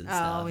voices and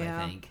stuff,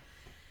 I think.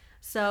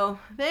 So,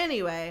 but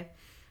anyway,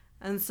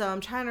 and so I'm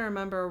trying to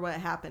remember what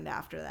happened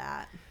after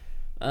that.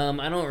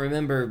 I don't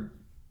remember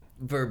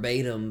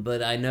verbatim,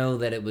 but I know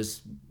that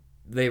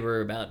they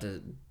were about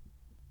to...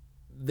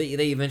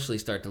 They eventually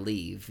start to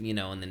leave,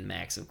 and then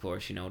Max, of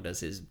course, does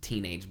his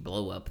teenage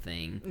blow-up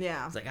thing.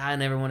 Yeah. It's like, I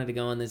never wanted to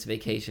go on this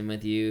vacation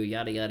with you,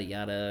 yada, yada,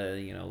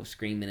 yada,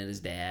 screaming at his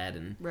dad.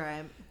 And,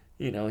 right.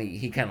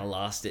 He kind of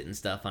lost it and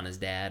stuff on his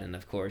dad. And,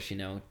 of course,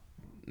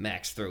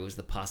 Max throws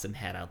the possum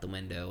hat out the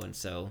window. And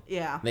so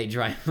they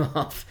drive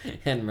off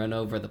and run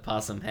over the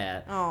possum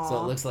hat. Aww.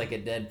 So it looks like a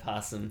dead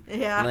possum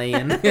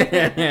laying.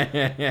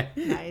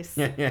 Nice.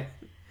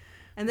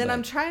 And then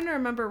I'm trying to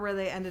remember where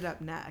they ended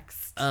up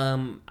next.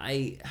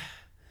 I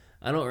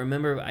don't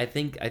remember. I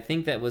think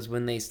that was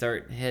when they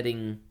start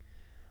heading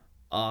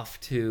off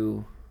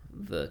to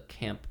the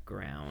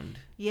campground.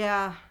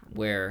 Yeah.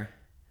 Where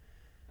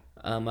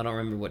I don't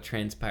remember what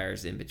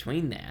transpires in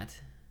between that.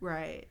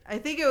 Right. I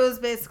think it was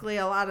basically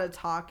a lot of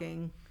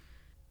talking.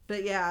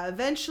 But yeah,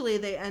 eventually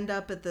they end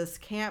up at this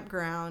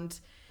campground,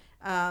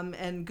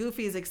 and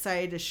Goofy's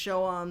excited to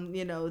show them,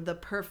 the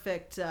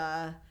perfect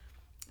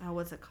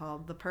what's it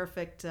called? The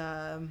perfect...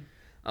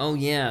 Oh,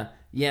 yeah.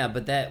 Yeah,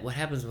 but what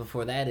happens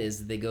before that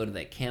is they go to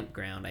that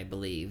campground, I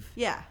believe.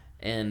 Yeah.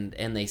 And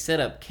they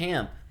set up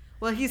camp.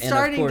 Well, he's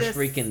starting to... And, of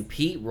course, freaking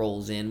Pete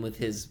rolls in with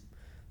his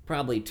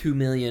probably $2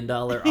 million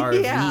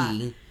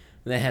RV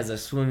that has a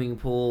swimming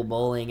pool,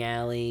 bowling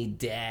alley,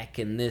 deck,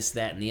 and this,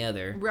 that, and the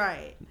other.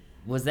 Right.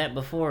 Was that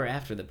before or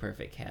after the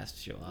Perfect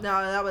Cast show off?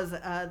 No,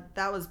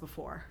 that was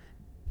before.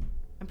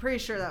 I'm pretty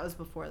sure that was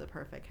before the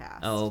Perfect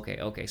Cast. Oh,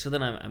 okay. So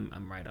then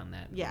I'm right on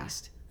that at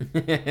least.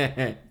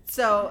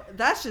 So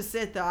that's just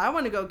it, though. I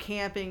want to go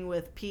camping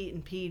with Pete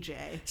and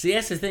PJ. See,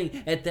 that's the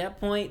thing. At that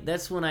point,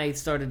 that's when I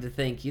started to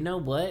think, you know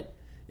what?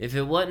 If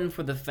it wasn't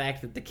for the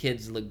fact that the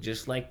kids look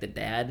just like the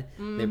dad,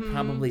 they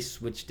probably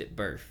switched at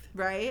birth.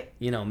 Right.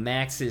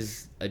 Max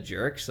is a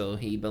jerk, so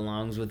he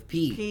belongs with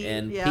Pete.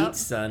 And Pete's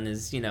son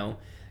is,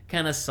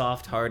 kind of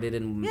soft-hearted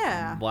and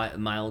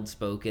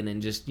mild-spoken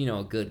and just,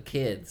 a good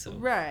kid. So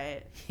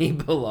right. He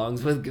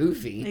belongs with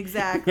Goofy.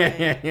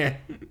 Exactly.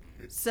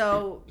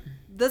 So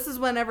this is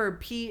whenever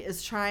Pete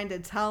is trying to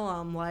tell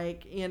him,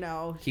 like,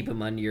 keep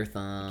him under your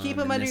thumb. Keep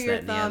him under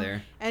your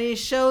thumb. And he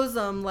shows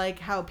them, like,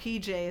 how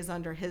PJ is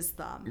under his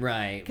thumb.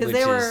 Right. Because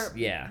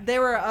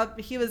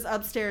he was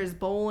upstairs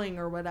bowling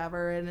or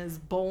whatever in his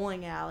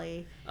bowling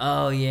alley.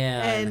 Oh,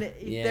 yeah. And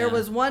there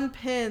was one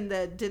pin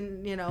that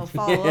didn't,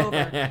 fall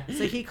over.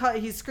 So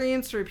he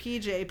screams for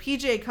PJ.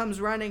 PJ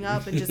comes running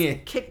up and just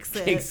kicks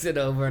it. Kicks it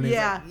over and he's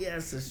like,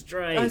 yes, a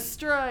strike. A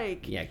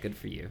strike. Yeah, good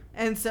for you.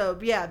 And so,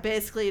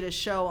 basically to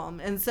show him.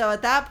 And so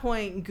at that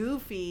point,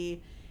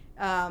 Goofy,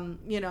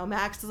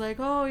 Max is like,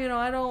 oh,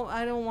 I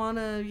don't want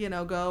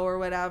to, go or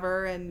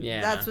whatever. And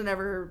that's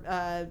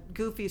whenever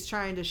Goofy's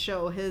trying to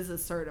show his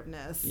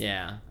assertiveness.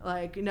 Yeah.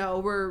 Like, no,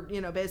 we're,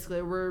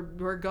 basically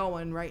we're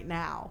going right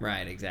now.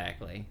 Right,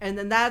 exactly. And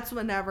then that's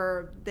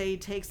whenever they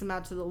takes him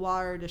out to the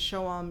water to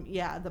show him,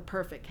 the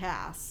perfect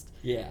cast.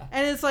 Yeah.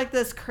 And it's like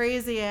this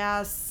crazy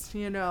ass,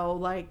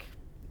 like...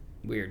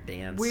 Weird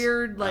dance.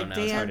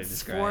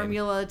 Dance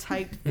formula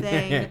type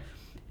thing.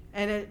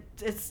 And it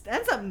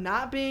ends up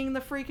not being the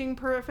freaking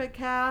perfect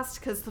cast,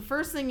 because the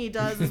first thing he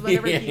does is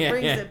whenever he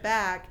brings it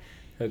back,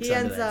 he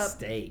ends up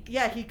steak.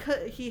 Yeah,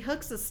 he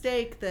hooks a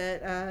steak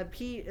that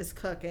Pete is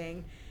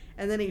cooking,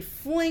 And then he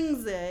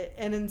flings it,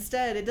 and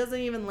instead it doesn't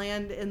even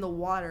land in the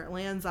water. It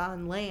lands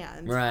on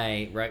land.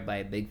 Right by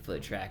a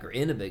Bigfoot track, or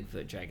in a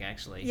Bigfoot track,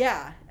 actually.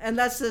 Yeah, and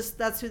that's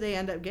who they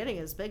end up getting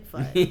is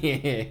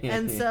Bigfoot.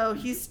 And so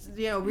he's,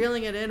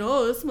 reeling it in.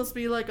 Oh, this must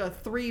be like a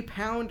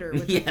 3-pounder.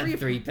 Which yeah,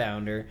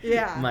 3-pounder.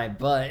 Yeah. My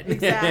butt.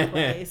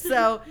 Exactly.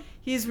 So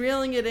he's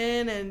reeling it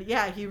in, and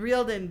yeah, he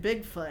reeled in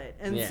Bigfoot.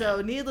 And Yeah.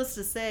 so needless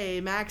to say,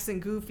 Max and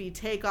Goofy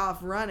take off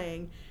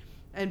running.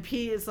 And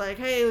Pete is like,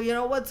 hey,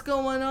 what's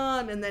going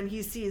on? And then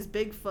he sees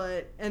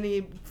Bigfoot, and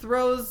he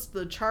throws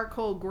the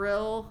charcoal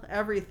grill,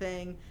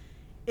 everything,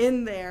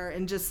 in there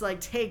and just, like,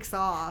 takes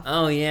off.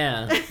 Oh,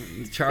 yeah.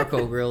 The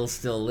charcoal grill's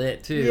still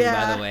lit, too,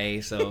 by the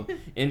way. So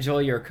enjoy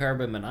your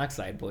carbon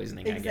monoxide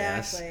poisoning,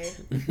 Exactly.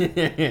 I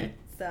guess.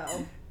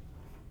 So.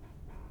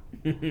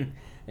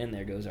 And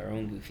there goes our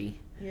own Goofy.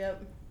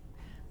 Yep.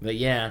 But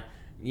yeah,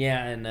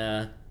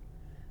 and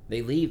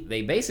they leave.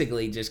 They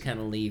basically just kind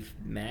of leave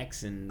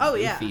Max and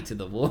Goofy to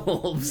the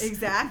wolves.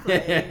 Exactly.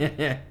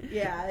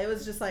 Yeah, it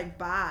was just like,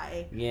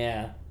 bye.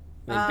 Yeah.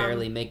 They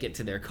barely make it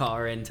to their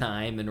car in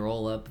time and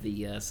roll up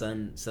the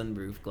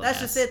sunroof glass.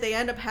 That's just it. They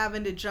end up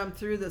having to jump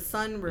through the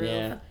sunroof.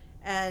 Yeah.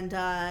 And,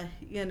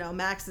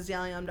 Max is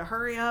yelling at him to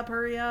hurry up,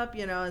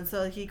 and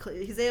so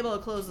he's able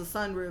to close the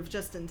sunroof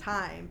just in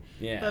time.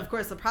 Yeah. But, of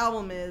course, the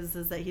problem is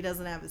that he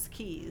doesn't have his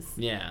keys.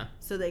 Yeah.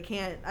 So they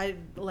can't,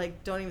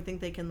 don't even think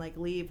they can,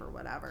 leave or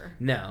whatever.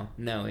 No,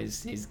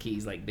 his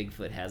keys,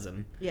 Bigfoot has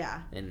them.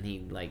 Yeah. And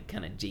he,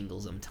 kind of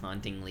jingles them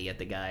tauntingly at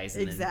the guys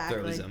and then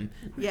throws them.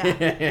 Yeah,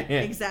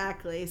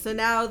 exactly. So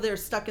now they're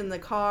stuck in the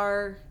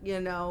car,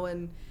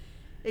 and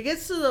it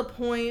gets to the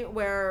point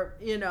where,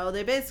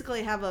 they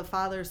basically have a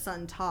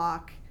father-son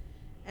talk,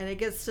 and it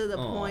gets to the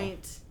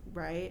point,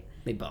 right?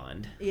 They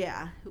bond.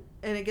 Yeah,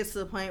 and it gets to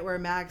the point where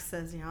Max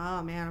says,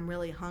 oh, man, I'm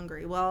really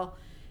hungry. Well,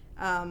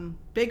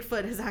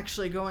 Bigfoot is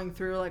actually going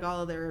through,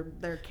 all of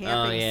their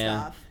camping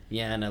stuff.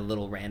 Yeah, and a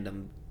little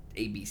random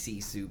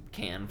ABC soup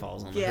can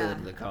falls on the hood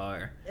of the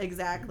car.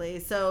 Exactly.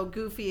 So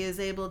Goofy is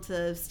able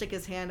to stick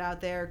his hand out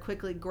there,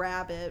 quickly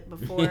grab it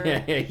before...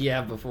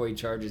 yeah, before he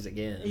charges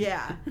again.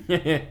 Yeah.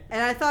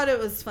 And I thought it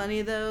was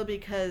funny, though,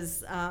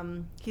 because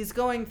he's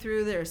going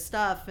through their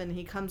stuff, and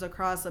he comes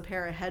across a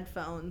pair of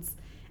headphones.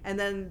 And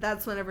then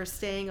that's whenever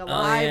Staying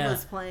Alive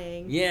was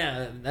playing.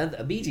 Yeah,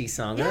 a Bee Gees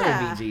song. Yeah.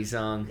 Another Bee Gees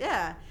song.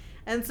 Yeah.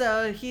 And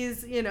so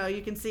he's,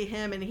 you can see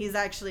him, and he's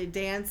actually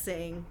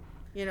dancing,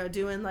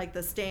 doing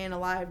the Staying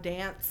Alive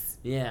dance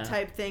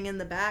type thing in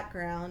the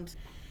background.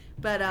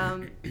 But,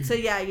 so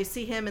yeah, you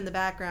see him in the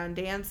background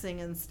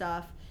dancing and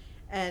stuff.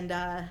 And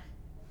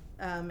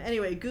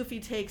anyway, Goofy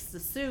takes the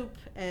soup,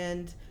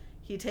 and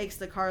he takes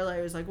the car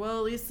lighter. He's like, well,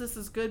 at least this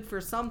is good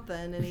for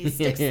something. And he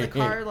sticks the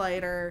car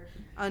lighter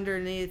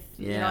underneath,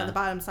 on the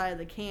bottom side of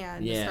the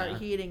can to start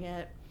heating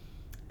it.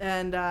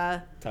 And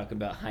talking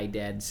about Hi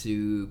Dad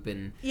soup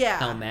and yeah,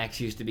 how Max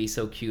used to be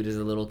so cute as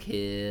a little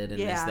kid and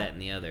this, that, and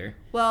the other.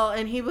 Well,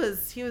 and he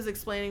was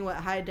explaining what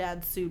Hi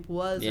Dad soup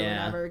was or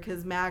whatever,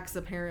 because Max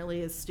apparently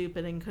is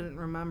stupid and couldn't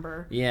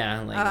remember.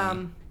 Yeah, like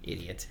an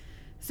idiot.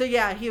 So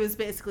yeah, he was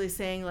basically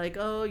saying like,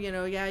 oh, you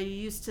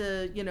used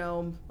to,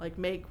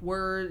 make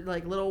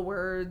little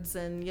words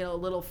and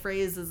little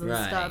phrases and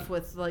stuff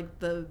with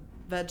the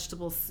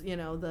vegetables,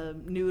 the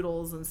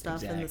noodles and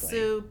stuff in the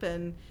soup,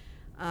 and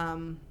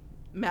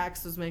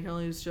Max was making all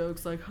these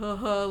jokes like,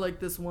 haha,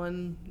 this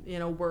one,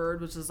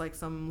 word, which is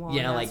some long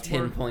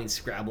 10-point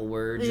Scrabble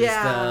words and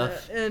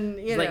stuff. And,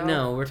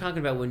 no, we're talking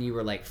about when you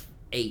were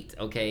 8,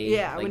 okay?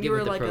 Yeah, when you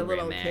were a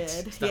little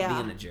Max. kid. Stop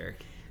being a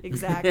jerk.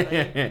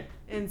 Exactly.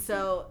 And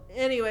so,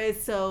 anyway,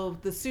 so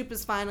the soup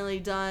is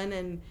finally done,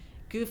 and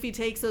Goofy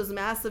takes those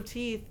massive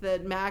teeth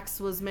that Max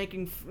was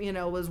making,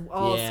 was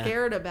all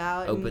scared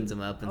about. Opens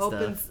them up and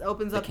stuff.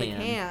 Opens up the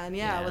can,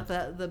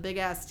 with the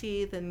big-ass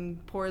teeth,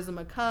 and pours him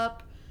a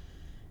cup.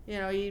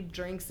 He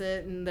drinks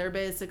it, and they're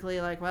basically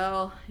like,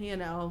 well,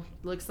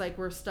 looks like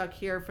we're stuck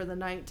here for the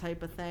night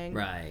type of thing.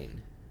 Right.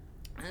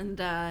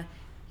 And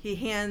he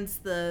hands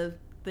the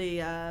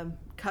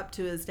cup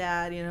to his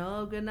dad,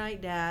 oh, good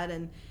night, Dad.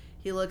 And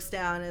he looks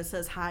down and it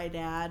says, hi,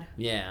 Dad.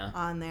 Yeah.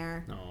 On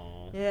there.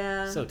 Oh.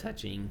 Yeah. So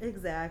touching.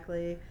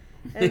 Exactly.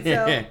 And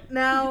so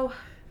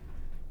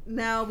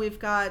now we've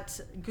got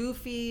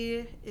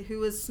Goofy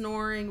who is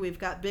snoring. We've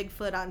got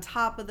Bigfoot on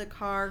top of the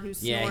car who's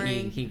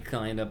snoring. Yeah, he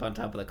climbed up on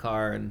top of the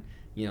car and,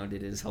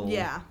 did his whole...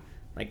 Yeah.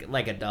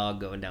 Like a dog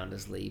going down to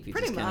sleep. He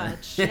Pretty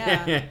much,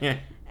 yeah.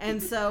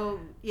 And so,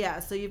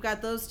 so you've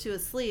got those two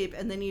asleep,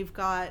 and then you've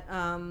got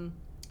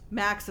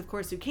Max, of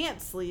course, who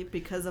can't sleep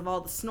because of all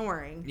the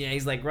snoring. Yeah,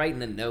 he's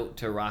writing a note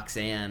to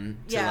Roxanne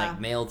to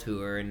mail to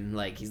her, and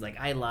he's like,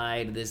 I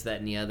lied, this, that,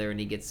 and the other, and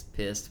he gets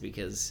pissed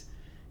because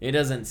it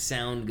doesn't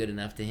sound good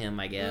enough to him,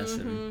 I guess,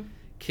 and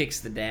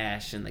kicks the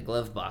dash, and the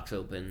glove box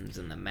opens,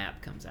 and the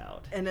map comes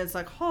out. And it's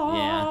like,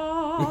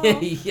 oh. Yeah.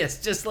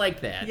 Yes, just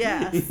like that.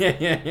 Yes.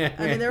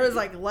 I mean, there was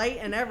light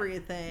and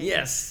everything.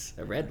 Yes.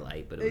 A red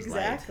light, but it was light.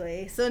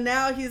 Exactly. So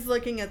now he's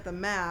looking at the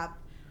map,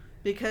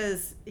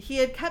 because he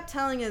had kept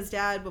telling his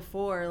dad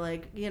before,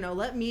 like,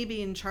 let me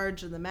be in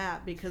charge of the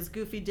map, because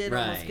Goofy did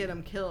almost Right. get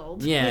him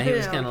killed. Yeah, he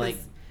was kind of 'cause- like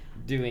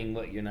doing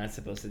what you're not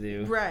supposed to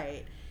do.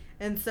 Right.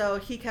 And so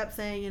he kept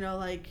saying,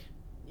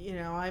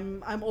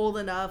 I'm old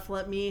enough,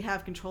 let me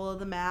have control of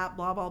the map,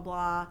 blah, blah,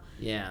 blah.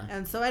 Yeah.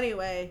 And so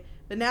anyway,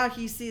 but now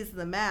he sees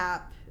the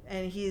map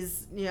and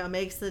he's,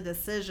 makes the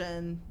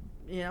decision,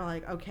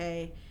 like,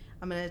 okay,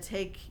 I'm going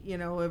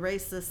to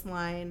erase this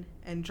line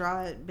and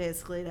draw it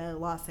basically to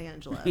Los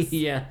Angeles.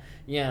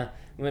 Yeah.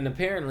 When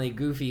apparently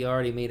Goofy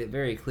already made it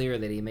very clear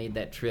that he made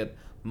that trip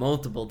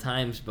multiple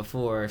times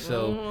before.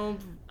 So,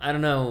 I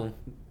don't know.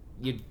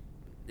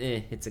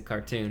 It's a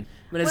cartoon.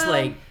 But it's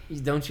like,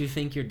 don't you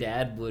think your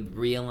dad would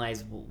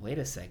realize, well, wait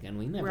a second,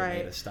 we never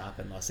made a stop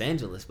in Los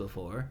Angeles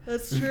before.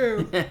 That's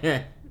true.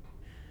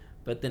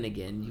 But then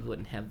again, you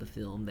wouldn't have the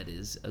film that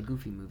is a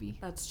Goofy movie.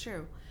 That's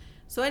true.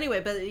 So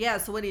anyway,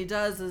 so what he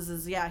does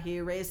is he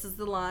erases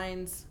the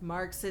lines,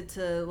 marks it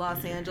to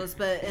Los Angeles,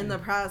 but in the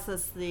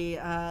process, the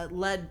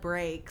lead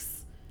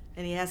breaks,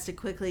 and he has to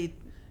quickly...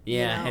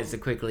 has to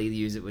quickly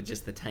use it with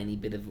just the tiny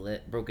bit of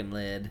broken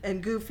lead.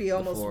 And Goofy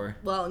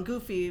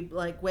Goofy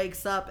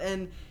wakes up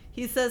and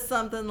he says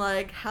something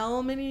like,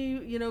 "How many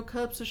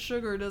cups of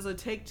sugar does it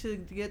take to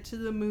get to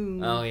the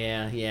moon?" Oh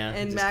yeah.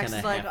 And just Max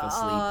is like,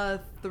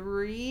 asleep.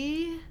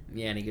 3.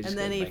 Yeah, and he just and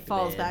then goes he back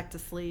falls to bed. back to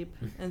sleep,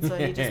 and so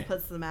he just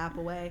puts the map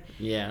away.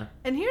 Yeah.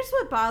 And here's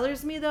what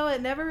bothers me, though.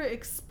 It never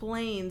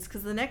explains,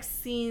 because the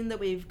next scene that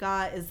we've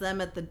got is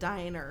them at the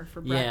diner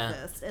for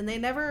breakfast. And they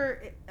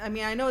never... I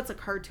mean, I know it's a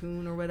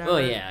cartoon or whatever. Oh,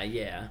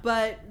 yeah.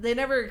 But they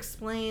never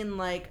explain,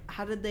 like,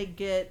 how did they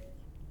get,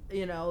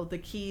 the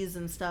keys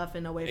and stuff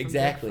away from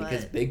exactly, Bigfoot.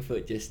 because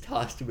Bigfoot just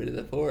tossed him into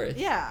the forest.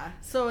 Yeah.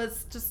 So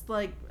it's just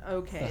like,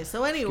 okay.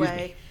 So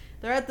anyway,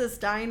 they're at this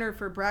diner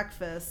for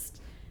breakfast,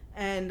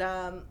 and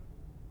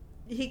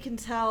he can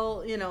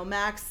tell,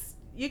 Max...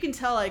 You can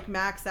tell, like,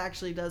 Max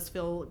actually does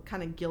feel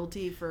kind of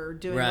guilty for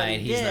doing what he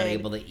did. He's not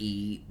able to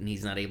eat, and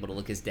he's not able to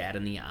look his dad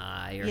in the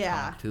eye or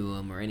talk to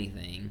him or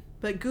anything.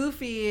 But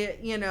Goofy,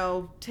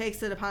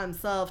 takes it upon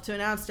himself to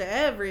announce to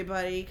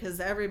everybody, because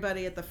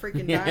everybody at the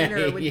freaking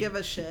diner would give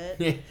a shit.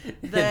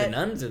 The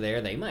nuns are there,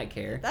 they might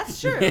care.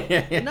 That's true.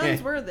 The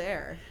nuns were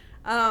there.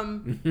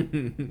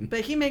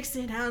 But he makes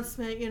the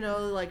announcement,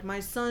 like,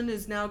 my son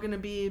is now going to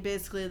be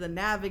basically the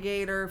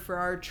navigator for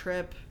our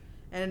trip.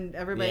 And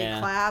everybody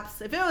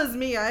claps. If it was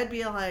me, I'd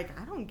be like,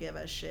 I don't give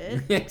a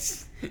shit.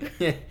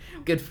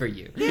 Good for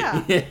you.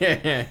 Yeah.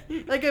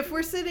 Like, if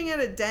we're sitting at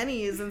a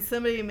Denny's and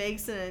somebody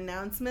makes an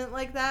announcement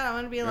like that, I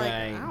want to be like,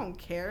 I don't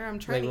care. I'm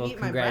trying to eat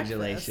my breakfast.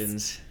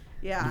 Congratulations.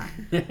 Yeah.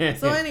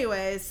 So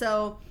anyway,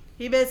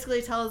 he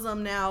basically tells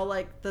them now,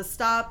 like, the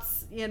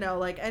stops,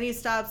 like, any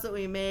stops that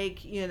we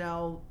make,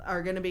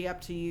 are going to be up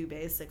to you,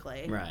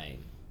 basically. Right.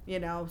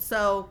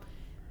 So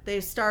they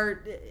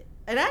start...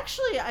 And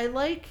actually, I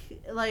like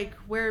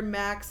where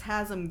Max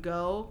has him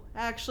go.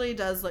 Actually,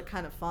 does look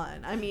kind of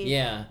fun. I mean,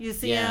 you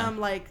see him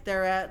like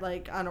they're at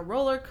like on a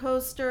roller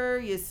coaster.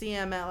 You see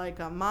him at like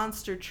a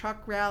monster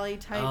truck rally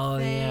type thing. Oh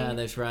yeah,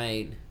 that's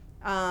right.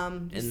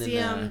 You see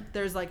him.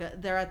 There's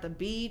like they're at the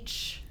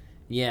beach.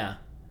 Yeah.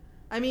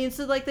 I mean,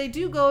 so like they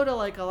do go to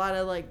like a lot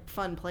of like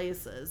fun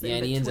places. Yeah,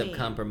 and he ends up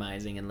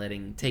compromising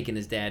and taking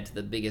his dad to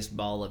the biggest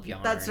ball of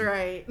yarn. That's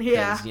right.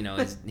 Yeah.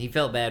 Because he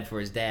felt bad for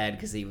his dad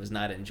because he was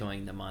not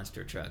enjoying the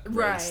monster truck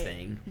race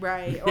thing.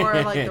 Right.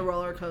 Or like the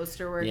roller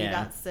coaster where he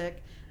got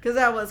sick. Because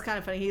that was kind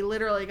of funny. He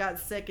literally got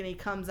sick and he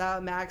comes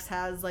out. Max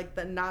has like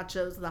the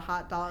nachos, the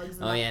hot dogs.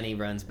 And he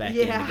runs back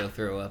in to go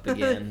throw up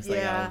again. It's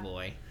like, oh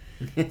boy.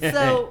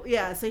 So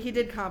he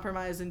did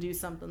compromise and do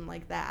something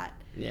like that.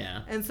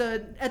 Yeah. And so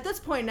at this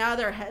point now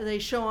they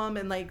show him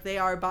and like they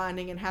are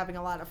bonding and having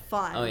a lot of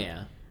fun. Oh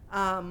yeah.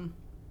 And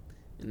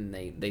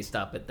they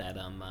stop at that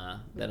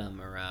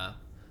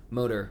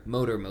motor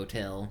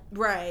motel.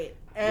 Right.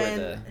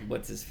 And where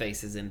what's his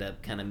faces end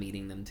up kind of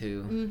meeting them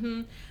too.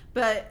 Mm-hmm.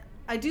 But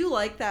I do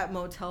like that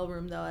motel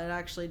room though. It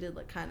actually did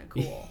look kind of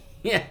cool.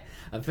 Yeah.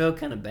 I felt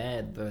kind of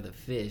bad for the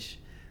fish.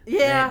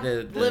 Yeah.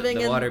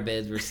 The water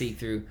beds were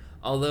see-through.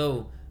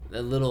 Although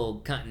a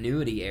little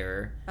continuity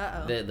error.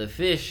 The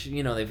fish,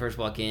 they first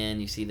walk in,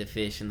 you see the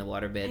fish in the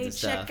water beds and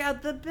stuff. Hey, check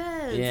out the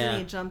beds. Yeah. And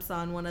he jumps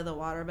on one of the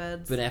water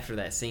beds. But after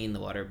that scene, the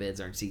water beds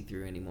aren't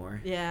see-through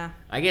anymore. Yeah.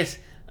 I guess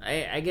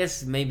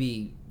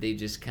maybe they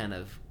just kind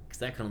of,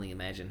 because I can only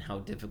imagine how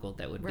difficult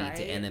that would be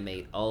to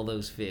animate all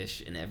those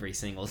fish in every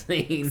single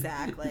scene.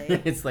 Exactly.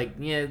 It's like,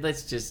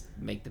 let's just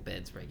make the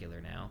beds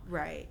regular now.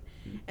 Right.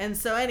 And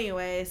so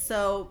anyway,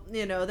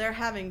 they're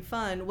having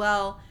fun.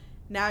 Well,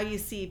 now you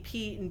see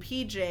Pete and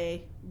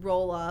PJ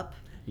roll up.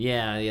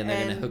 Yeah, they're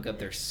going to hook up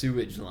their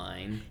sewage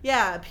line.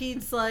 Yeah,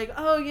 Pete's like,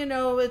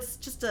 it's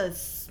just a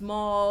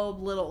small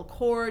little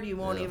cord. You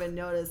won't even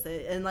notice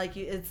it. And,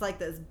 it's like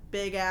this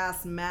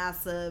big-ass,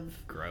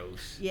 massive...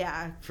 Gross.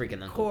 Yeah.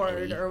 Freaking Uncle cord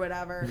Eddie. or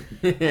whatever.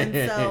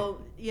 And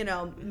so,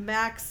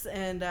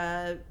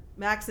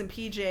 Max and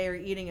PJ are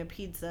eating a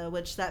pizza,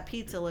 which that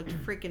pizza looked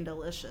freaking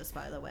delicious,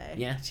 by the way.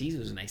 Yeah, cheese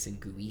was nice and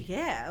gooey.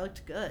 Yeah, it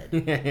looked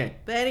good.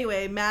 But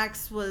anyway,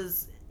 Max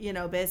was,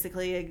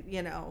 basically,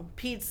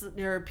 Pete's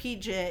or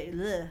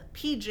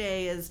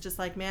PJ is just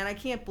like, man, I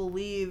can't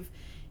believe,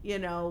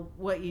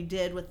 what you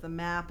did with the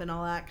map and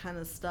all that kind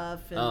of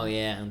stuff. And, oh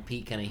yeah, and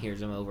Pete kind of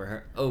hears him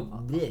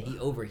he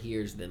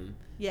overhears them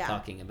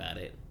talking about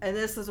it. And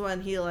this is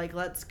when he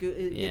lets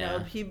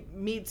he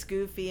meets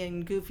Goofy,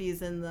 and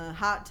Goofy's in the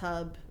hot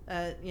tub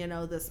at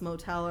this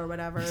motel or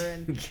whatever.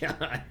 And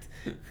God,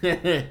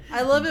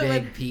 I love it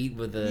when Pete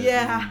with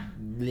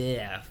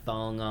a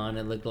thong on.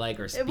 It looked like,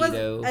 or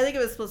Speedo. I think it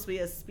was supposed to be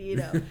a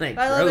Speedo. Like,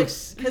 but I love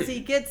gross. it because he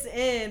gets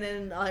in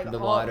and the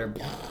water.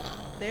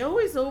 They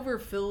always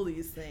overfill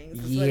these things.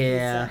 Is what he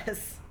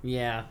says.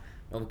 Yeah.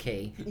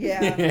 Okay.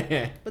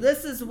 Yeah. But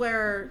this is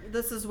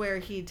where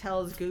he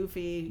tells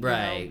Goofy,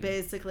 right.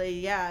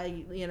 Basically,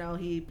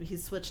 he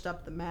switched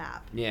up the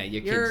map. Yeah,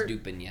 your kid's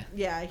duping you.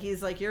 Yeah,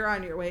 he's like, you're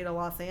on your way to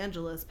Los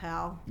Angeles,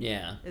 pal.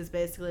 Yeah. Is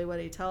basically what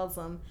he tells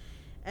him.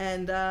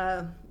 And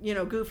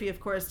Goofy, of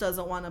course,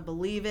 doesn't want to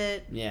believe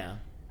it. Yeah.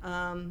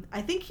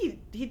 I think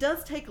he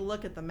does take a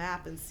look at the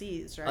map and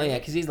sees, right? Oh yeah,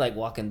 because he's like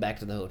walking back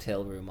to the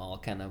hotel room, all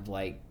kind of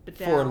like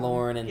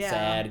forlorn and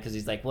sad, because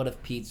he's like, "What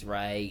if Pete's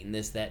right?" and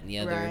this, that, and the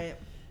other. Right.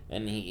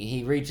 And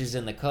he reaches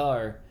in the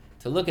car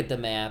to look at the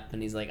map,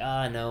 and he's like,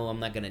 no, I'm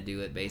not gonna do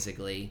it,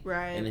 basically.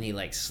 Right. And then he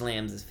like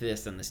slams his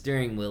fist on the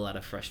steering wheel out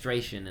of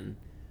frustration, and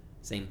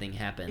same thing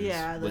happens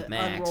with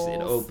Max. Unrolls.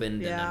 It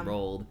opened and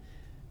unrolled.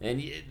 And,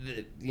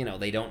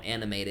 they don't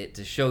animate it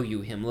to show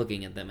you him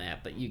looking at the map,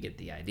 but you get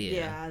the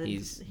idea. Yeah,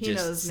 He's he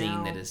just knows seen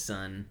now that his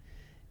son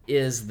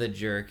is the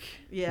jerk.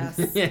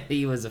 Yes.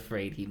 He was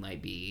afraid he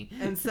might be.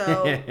 And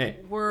so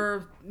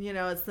we're,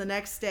 it's the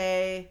next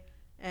day,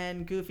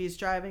 and Goofy's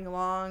driving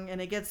along,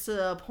 and it gets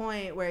to a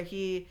point where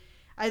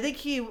I think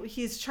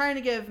he's trying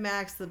to give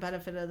Max the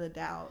benefit of the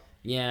doubt.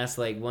 Yeah, it's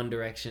like one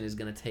direction is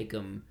going to take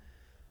him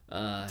to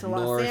north,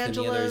 Los Angeles, and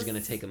the other is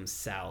going to take him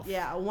south.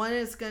 Yeah, one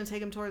is going to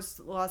take him towards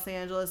Los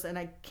Angeles, and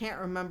I can't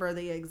remember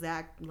the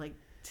exact city.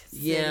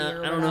 Yeah,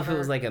 I don't know if it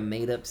was like a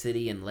made-up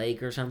city and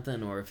lake or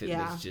something, or if it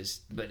was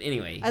just. But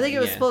anyway, I think it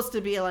was supposed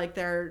to be like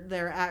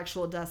their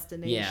actual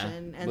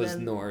destination. Yeah, and was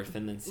then north,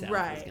 and then south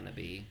was going to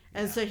be.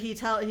 And so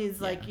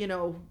he's like,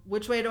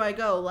 which way do I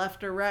go,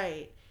 left or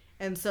right?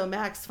 And so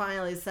Max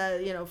finally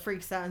says,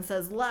 freaks out and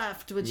says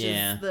left, which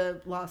is the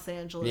Los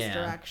Angeles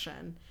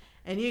direction.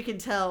 And you can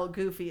tell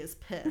Goofy is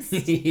pissed.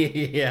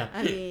 Yeah.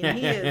 I mean,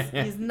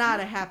 he's not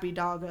a happy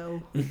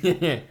doggo.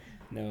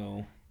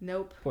 No.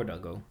 Nope. Poor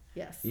doggo.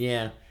 Yes.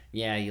 Yeah.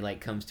 Yeah, he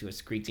comes to a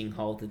screeching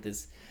halt at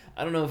this.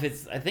 I don't know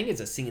if I think it's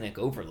a scenic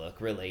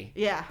overlook, really.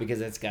 Yeah.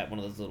 Because it's got one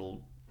of those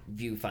little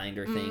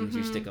viewfinder things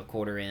you stick a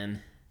quarter in.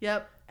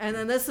 Yep. And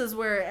then this is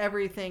where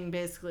everything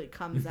basically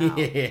comes out.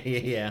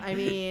 Yeah. I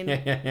mean,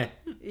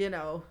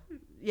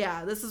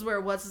 yeah, this is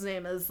where what's his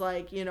name is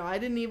like, I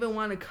didn't even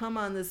want to come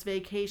on this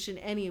vacation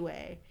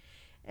anyway.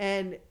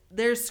 And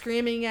they're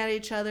screaming at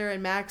each other,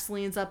 and Max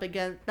leans up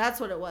against, that's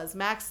what it was.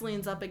 Max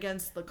leans up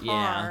against the car.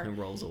 Yeah, and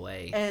rolls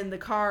away. And the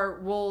car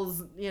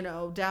rolls,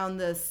 down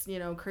this,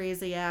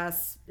 crazy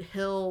ass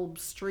hill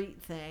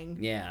street thing.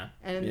 Yeah.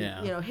 And,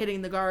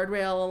 hitting the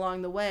guardrail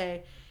along the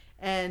way.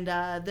 And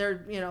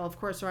they're, of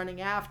course,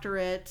 running after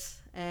it.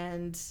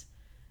 And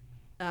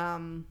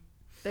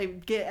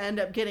they end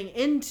up getting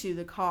into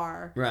the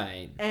car.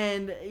 Right.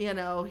 And,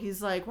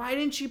 he's like, why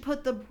didn't you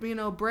put the,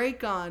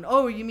 brake on?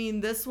 Oh, you mean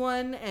this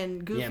one?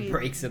 And Goofy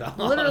breaks it off.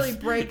 Literally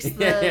breaks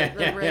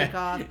the brake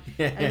off.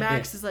 And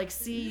Max is like,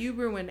 see, you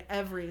ruin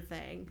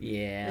everything.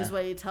 Yeah. Is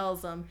what he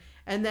tells him.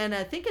 And then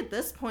I think at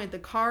this point, the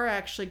car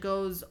actually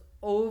goes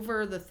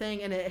over the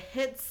thing, and it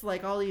hits,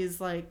 all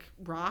these,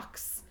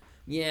 rocks.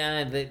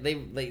 Yeah, they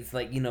it's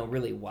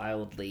really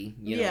wildly,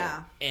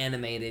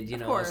 animated,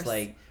 it's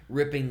like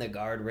ripping the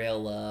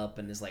guardrail up,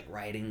 and it's like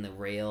riding the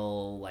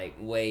rail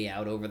way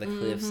out over the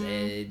cliff's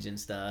edge and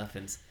stuff.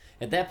 And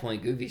at that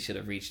point, Goofy should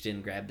have reached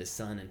in, grabbed his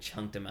son, and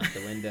chunked him out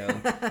the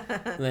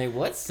window.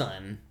 What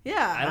son?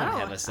 Yeah, I don't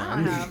have a son.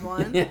 I don't have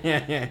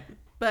one.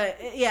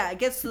 But yeah, it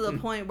gets to the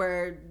point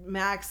where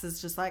Max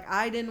is just like,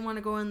 I didn't want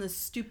to go on this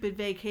stupid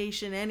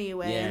vacation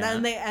anyway. Yeah. And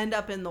then they end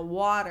up in the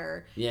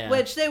water,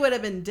 which they would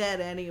have been dead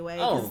anyway.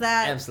 Oh,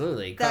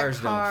 absolutely. Cars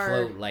don't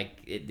float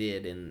like it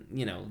did. And,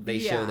 they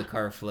show the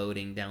car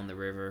floating down the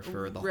river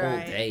for the whole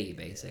day,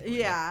 basically.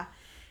 Yeah.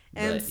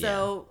 And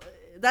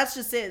that's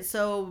just it.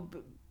 So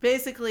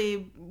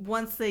basically,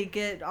 once they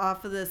get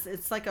off of this,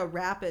 it's like a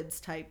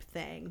rapids type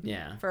thing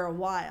for a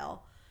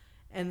while.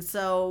 And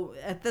so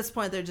at this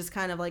point, they're just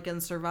kind of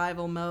in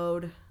survival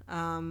mode,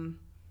 trying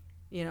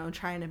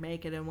to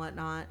make it and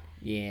whatnot.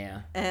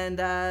 Yeah. And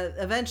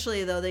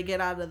eventually, though, they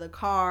get out of the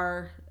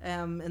car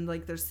and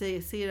they're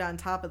seated on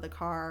top of the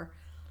car.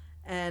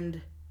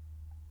 And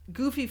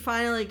Goofy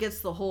finally gets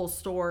the whole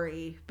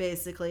story,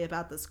 basically,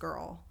 about this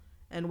girl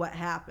and what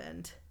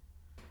happened.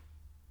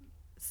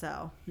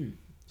 So.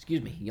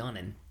 Excuse me,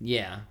 yawning.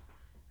 Yeah.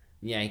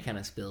 Yeah, he kind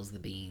of spills the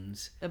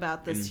beans.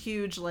 About this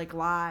huge,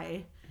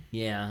 lie.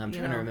 Yeah, I'm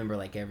trying to remember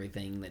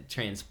everything that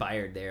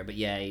transpired there, but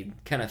yeah, he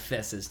kind of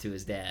fesses to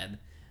his dad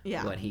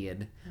Yeah. what he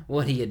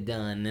had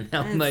done and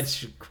how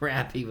much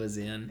crap he was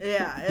in.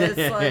 Yeah,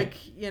 it's like,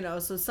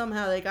 so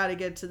somehow they got to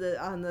get to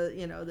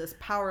this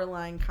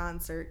Powerline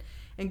concert.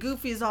 And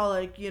Goofy's all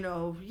like,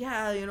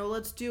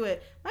 let's do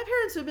it. My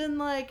parents have been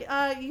like,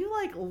 you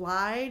like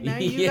lied. Now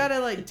you got to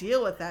like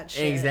deal with that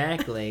shit.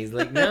 Exactly. He's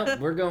like, nope,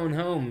 we're going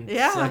home.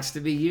 Yeah. Sucks to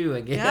be you,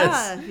 I guess.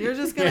 Yeah, you're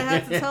just going to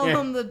have to tell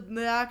them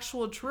the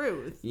actual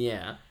truth.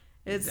 Yeah.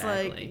 It's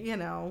exactly.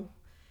 like,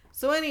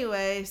 So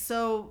anyway,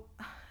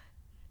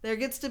 there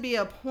gets to be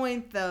a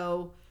point,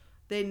 though,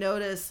 they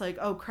notice, like,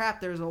 oh, crap,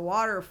 there's a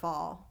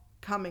waterfall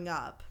coming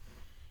up.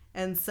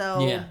 And so...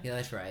 Yeah,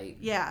 that's right.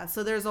 Yeah,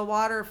 so there's a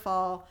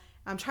waterfall.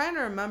 I'm trying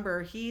to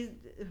remember.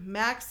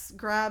 Max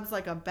grabs,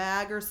 like, a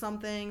bag or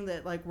something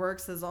that, like,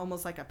 works as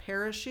almost like a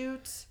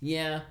parachute.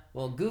 Yeah,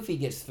 well, Goofy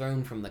gets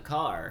thrown from the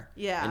car.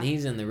 Yeah. And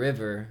he's in the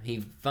river.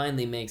 He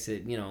finally makes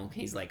it,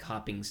 he's, like,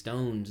 hopping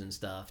stones and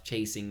stuff,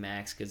 chasing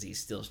Max because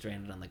he's still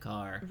stranded on the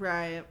car.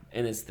 Right.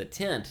 And it's the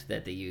tent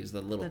that they use,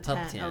 the little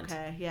pup tent.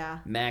 Okay, yeah.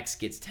 Max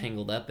gets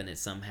tangled up in it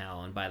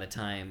somehow, and by the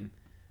time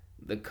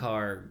the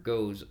car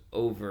goes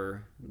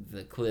over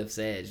the cliff's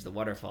edge, the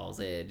waterfall's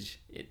edge,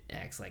 it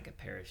acts like a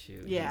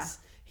parachute. Yeah.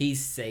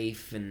 He's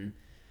safe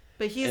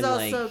but he's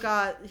also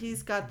got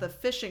the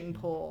fishing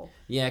pole.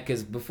 Yeah,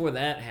 because before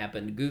that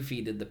happened,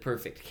 Goofy did the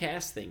perfect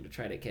cast thing to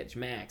try to catch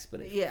Max,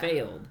 but it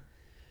failed.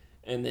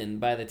 And then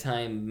by the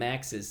time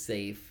Max is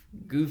safe,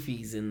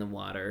 Goofy's in the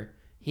water.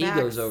 He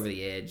goes over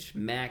the edge.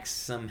 Max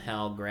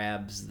somehow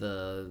grabs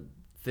the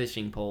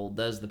fishing pole,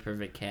 does the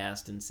perfect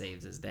cast, and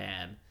saves his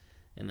dad.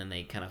 And then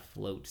they kind of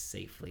float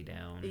safely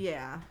down.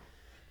 Yeah.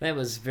 That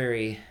was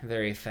very,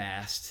 very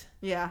fast.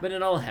 Yeah. But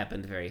it all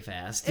happened very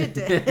fast. It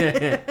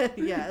did.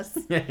 Yes.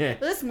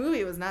 This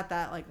movie was not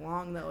that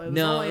long though. It was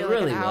only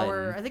like an hour.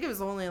 Wasn't. I think it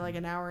was only like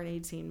an hour and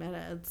 18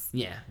 minutes.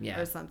 Yeah.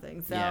 Or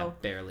something. So yeah,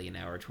 barely an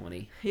hour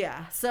 20.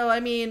 Yeah. So I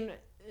mean,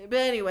 but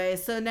anyway,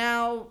 so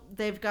now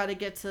they've got to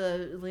get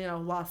to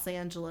Los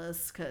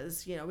Angeles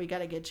because we got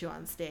to get you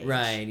on stage.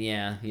 Right.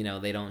 Yeah.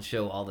 They don't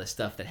show all the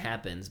stuff that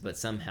happens, but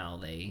somehow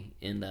they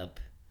end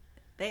up.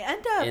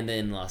 And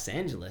then Los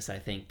Angeles, I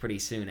think, pretty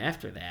soon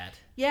after that.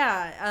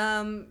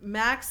 Yeah,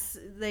 Max.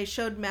 They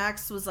showed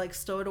Max was like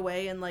stowed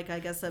away in like I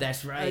guess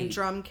a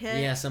drum kit.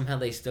 Yeah, somehow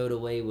they stowed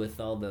away with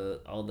all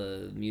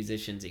the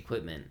musicians'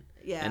 equipment.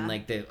 Yeah, and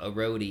like a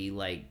roadie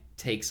like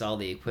takes all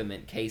the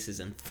equipment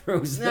cases and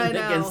throws them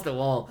against the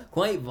wall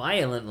quite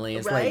violently.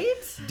 It's like,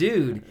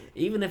 dude,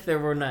 even if there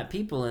were not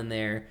people in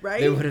there,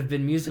 there would have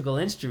been musical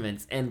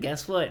instruments. And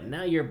guess what?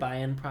 Now you're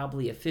buying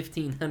probably a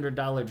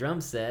 $1,500 drum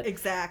set.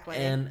 Exactly.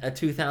 And a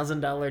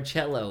 $2,000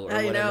 cello or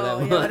whatever that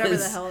was. Yeah, whatever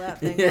the hell that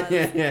thing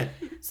was.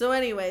 So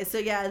anyway,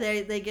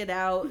 they get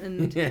out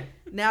and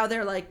now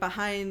they're like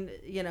behind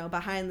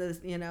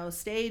the,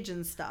 stage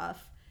and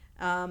stuff.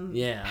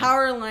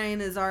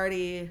 Powerline is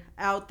already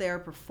out there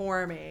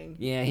performing.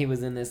 Yeah, he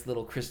was in this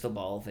little crystal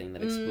ball thing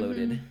that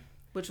exploded.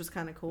 Which was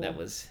kind of cool. It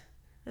was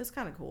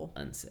kind of cool.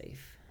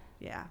 Unsafe.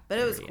 Yeah, but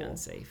it was cool.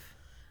 Unsafe.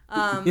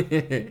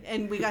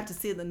 And we got to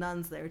see the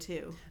nuns there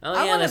too.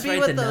 Oh yeah, that's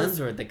right. The nuns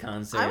were at the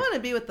concert. I want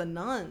to be with the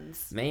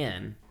nuns.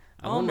 Man,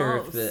 I wonder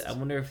if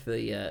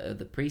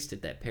the priest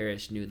at that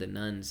parish knew the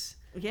nuns.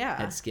 Yeah.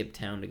 Had skipped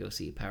town to go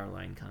see a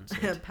Powerline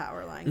concert.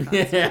 Powerline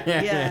concert.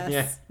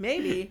 Yes,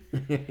 maybe.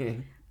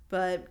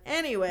 But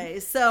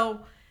anyway,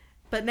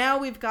 but now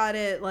we've got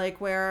it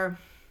like where,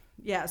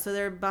 so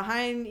they're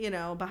behind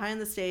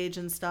the stage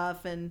and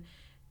stuff, and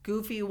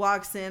Goofy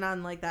walks in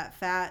on like that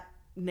fat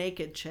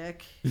naked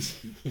chick.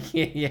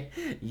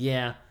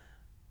 Yeah.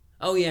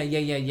 Oh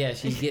yeah.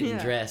 She's getting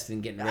dressed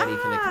and getting ready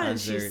for the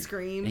concert. She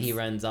screams. And he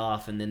runs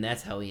off, and then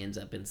that's how he ends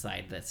up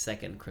inside that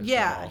second crystal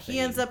ball thing. He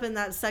ends up in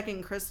that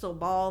second crystal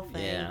ball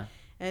thing. Yeah.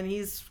 And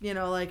he's,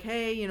 like,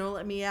 hey,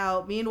 let me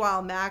out.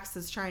 Meanwhile, Max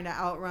is trying to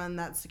outrun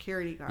that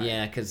security guard.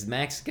 Yeah, because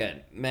Max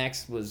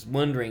was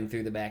wandering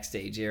through the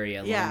backstage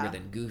area longer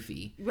than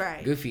Goofy.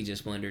 Right. Goofy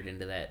just wandered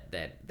into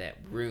that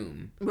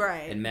room.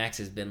 Right. And Max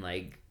has been,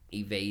 like,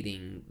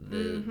 evading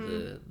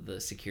the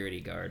security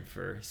guard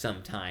for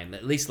some time,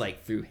 at least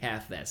like through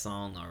half that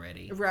song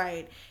already.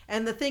 Right.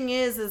 And the thing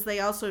is they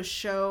also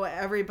show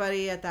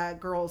everybody at that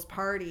girl's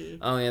party.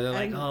 Oh yeah, they're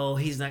like, oh,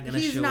 he's not gonna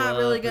show up. He's not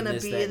really gonna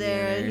be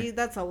there.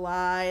 That's a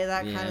lie.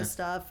 That kind of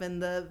stuff.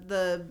 And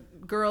the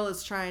girl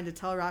is trying to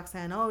tell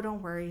Roxanne, oh,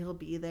 don't worry, he'll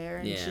be there.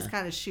 And she's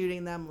kind of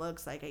shooting them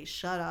looks like, hey,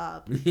 shut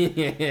up.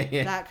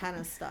 That kind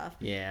of stuff.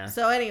 Yeah.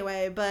 So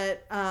anyway,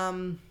 but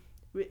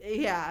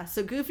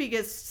so Goofy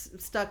gets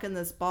stuck in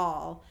this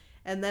ball,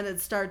 and then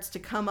it starts to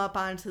come up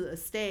onto the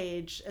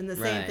stage, and the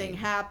same thing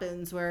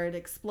happens where it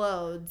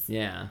explodes.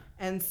 Yeah.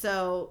 And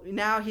so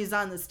now he's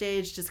on the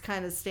stage just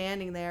kind of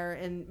standing there,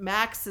 and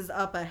Max is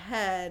up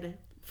ahead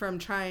from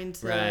trying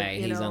to...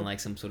 Right, he's on like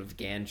some sort of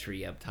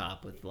gantry up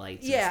top with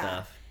lights and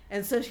stuff.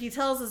 And so he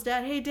tells his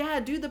dad, "Hey,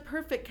 Dad, do the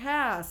perfect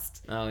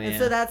cast." Oh, yeah. And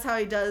so that's how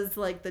he does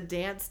like the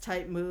dance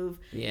type move.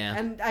 Yeah.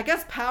 And I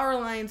guess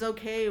Powerline's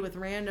okay with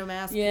random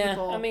ass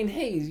people. I mean,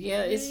 hey,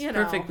 yeah, it's You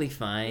know. perfectly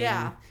fine.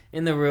 Yeah.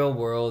 In the real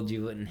world,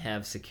 you wouldn't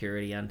have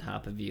security on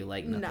top of you,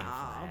 like nothing No,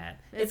 flat.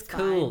 it's It's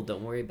cool. fine.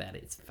 Don't worry about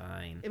it. It's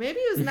fine. Maybe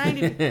it was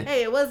 90.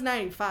 Hey, it was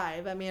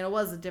 95. I mean, it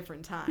was a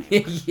different time.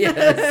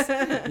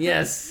 Yes.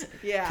 Yes.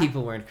 Yeah.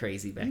 People weren't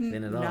crazy back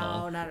then at No,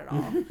 all. not at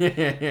all.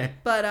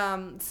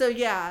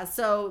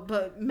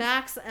 But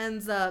Max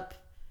ends up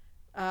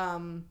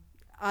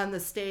on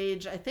the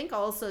stage, I think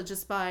also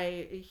just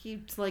by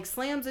he like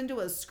slams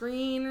into a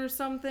screen or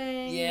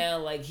something. Yeah,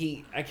 like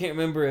I can't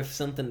remember if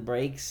something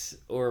breaks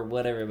or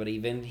whatever, but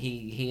even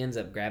he ends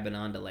up grabbing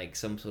onto like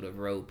some sort of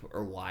rope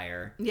or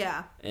wire.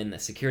 Yeah. And the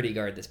security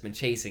guard that's been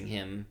chasing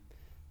him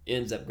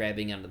ends up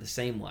grabbing onto the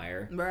same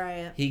wire.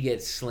 Right. He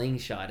gets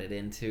slingshotted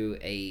into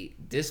a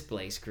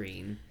display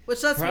screen,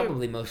 Which that's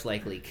probably most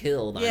likely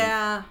killed on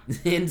Yeah.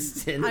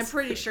 instance. I'm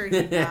pretty sure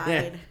he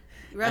died.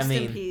 Rest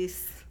in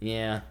peace.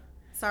 Yeah.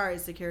 Sorry,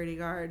 security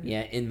guard.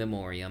 Yeah, in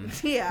memoriam.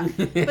 Yeah.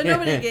 But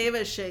nobody gave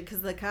a shit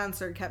because the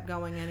concert kept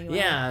going anyway.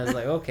 Yeah, I was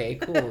like, okay,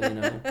 cool,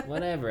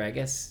 whatever. I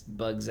guess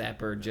Bug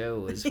Zapper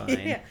Joe is fine.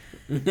 Yeah,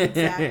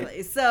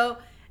 exactly. So,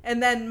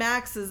 and then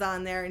Max is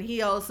on there, and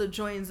he also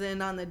joins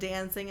in on the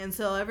dancing, and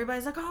so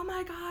everybody's like, "Oh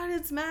my God,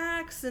 it's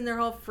Max!" And they're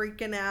all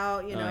freaking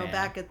out,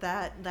 back at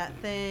that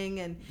thing,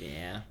 and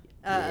yeah.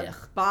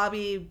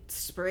 Bobby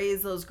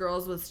sprays those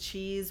girls with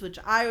cheese, which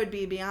I would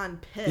be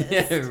beyond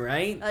pissed.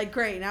 Right? Like,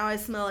 great, now I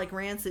smell like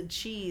rancid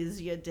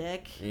cheese, you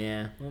dick.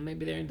 Yeah, well,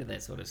 maybe they're into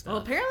that sort of stuff.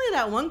 Well, apparently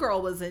that one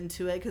girl was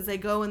into it because they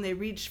go and they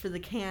reach for the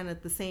can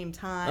at the same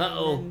time.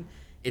 Uh-oh.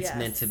 It's yes,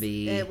 meant to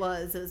be. It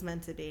was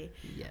meant to be.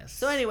 Yes.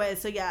 So anyway,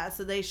 so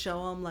they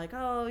show him like,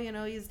 oh,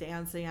 he's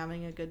dancing,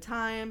 having a good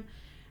time,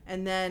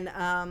 and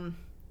then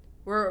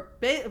we're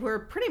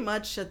pretty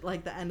much at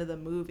like the end of the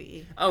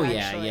movie. Oh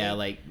actually. yeah,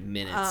 like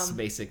minutes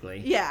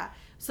basically. Yeah.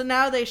 So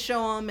now they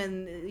show him,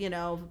 and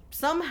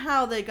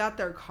somehow they got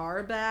their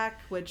car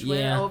back, which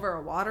went over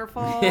a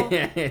waterfall.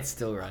 It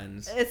still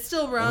runs. It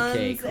still runs,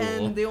 Okay, cool.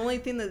 and the only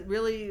thing that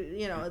really,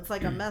 it's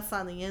like a mess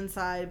on the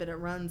inside, but it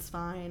runs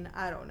fine.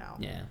 I don't know.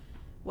 Yeah.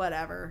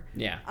 Whatever.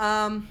 Yeah.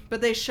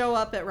 But they show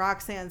up at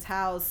Roxanne's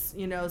house,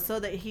 so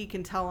that he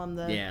can tell him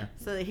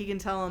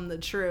the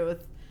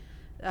truth,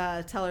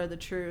 tell her the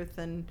truth,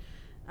 and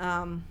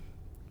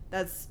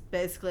that's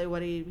basically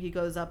what he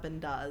goes up and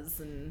does.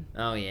 And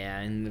oh yeah,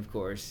 and of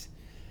course,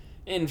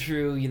 in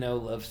true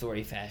love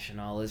story fashion,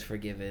 all is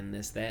forgiven,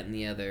 this, that, and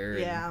the other.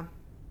 Yeah.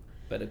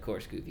 But of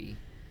course, Goofy.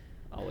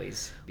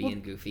 Always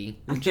being goofy.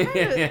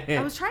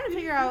 I was trying to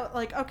figure out,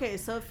 like, okay,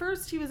 so at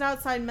first he was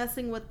outside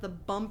messing with the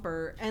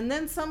bumper, and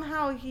then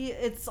somehow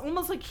it's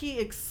almost like he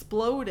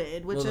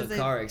exploded, which the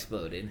car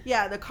exploded.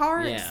 Yeah, the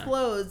car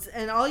explodes,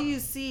 and all you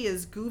see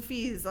is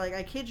Goofy's, like,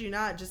 I kid you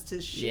not, just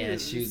his shoes. Yeah,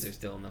 his shoes are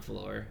still on the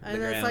floor.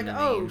 And it's like,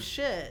 oh,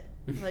 shit.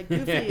 Like,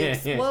 Goofy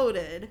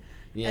exploded.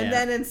 Yeah. And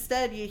then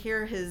instead you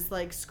hear his,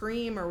 like,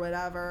 scream or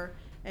whatever,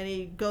 and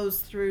he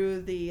goes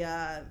through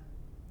the,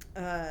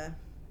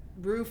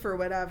 roof or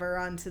whatever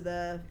onto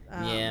the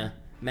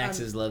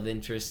Max's love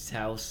interest's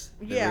house,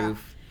 the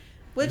roof.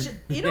 Which,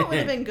 would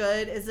have been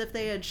good is if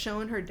they had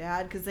shown her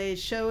dad, because they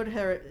showed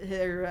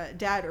her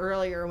dad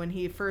earlier when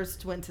he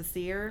first went to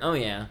see her. Oh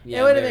yeah,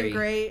 it would have been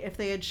great if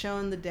they had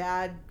shown the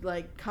dad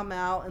like come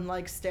out and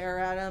like stare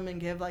at him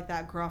and give like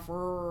that gruff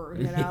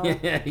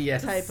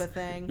yes. type of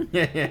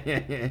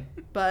thing.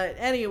 But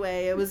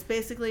anyway, it was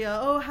basically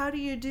how do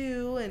you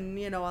do,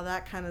 and all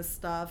that kind of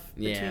stuff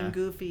between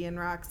Goofy and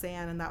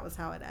Roxanne, and that was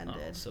how it ended.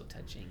 Oh, so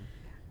touching.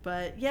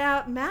 But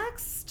yeah,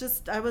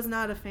 Max, I was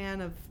not a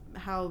fan of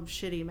how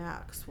shitty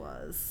Max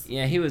was.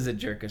 Yeah, he was a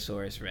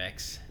Jerkosaurus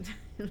Rex.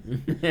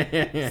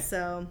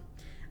 So,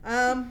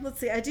 let's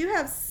see. I do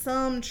have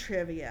some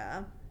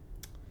trivia.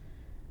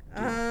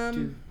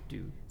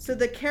 So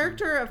the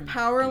character of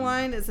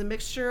Powerline is a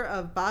mixture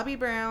of Bobby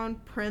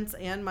Brown, Prince,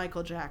 and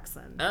Michael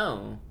Jackson.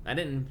 Oh, I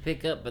didn't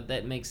pick up, but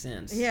that makes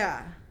sense.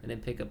 Yeah. I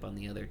didn't pick up on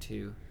the other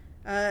two.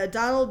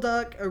 Donald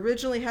Duck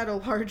originally had a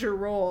larger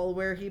role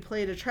where he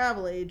played a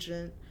travel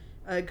agent.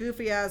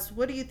 Goofy asks,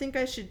 "What do you think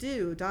I should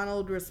do?"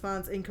 Donald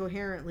responds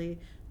incoherently.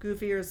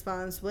 Goofy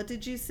responds, "What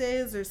did you say?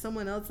 Is there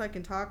someone else I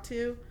can talk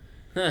to?"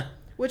 Huh.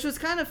 Which was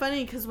kind of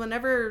funny because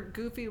whenever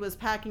Goofy was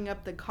packing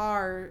up the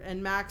car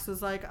and Max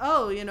was like,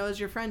 "Oh, is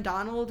your friend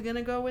Donald going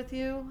to go with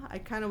you?" I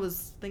kind of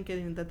was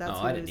thinking that's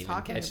what he was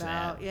talking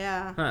about. That.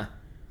 Yeah. Huh.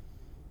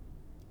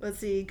 Let's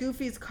see.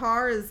 Goofy's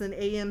car is an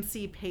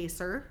AMC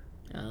Pacer.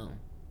 Oh.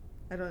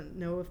 I don't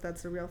know if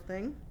that's a real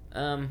thing.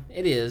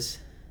 It is.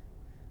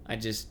 I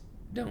just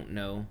don't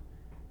know.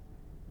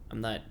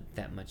 I'm not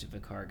that much of a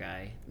car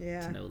guy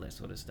to know that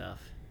sort of stuff.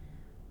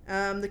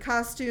 The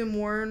costume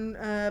worn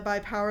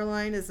by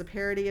Powerline is a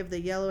parody of the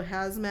yellow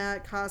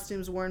hazmat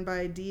costumes worn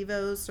by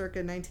Devo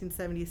circa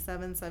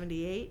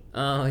 1977-78.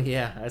 Oh,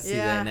 yeah. I see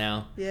that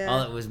now. Yeah.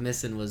 All it was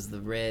missing was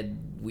the red,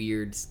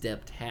 weird,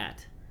 stepped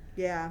hat.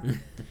 Yeah.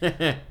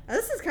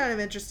 This is kind of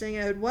interesting.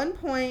 At one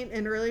point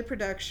in early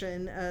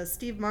production,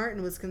 Steve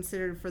Martin was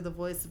considered for the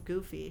voice of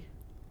Goofy.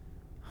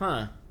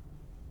 Huh.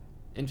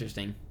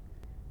 Interesting.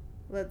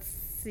 Let's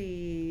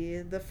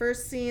see. The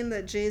first scene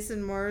that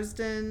Jason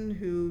Marsden,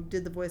 who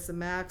did the voice of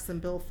Max,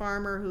 and Bill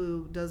Farmer,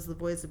 who does the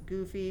voice of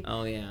Goofy,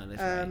 Oh, yeah,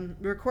 that's right.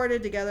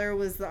 recorded together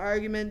was the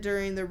argument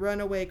during the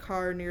runaway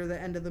car near the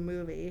end of the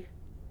movie.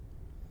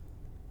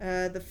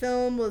 The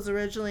film was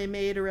originally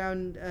made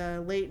around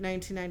late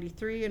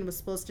 1993 and was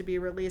supposed to be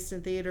released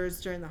in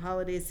theaters during the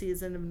holiday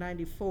season of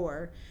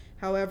 94.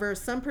 However,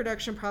 some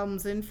production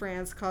problems in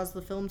France caused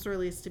the film's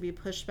release to be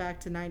pushed back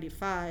to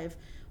 95,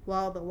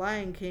 while The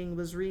Lion King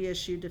was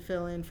reissued to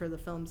fill in for the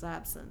film's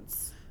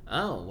absence.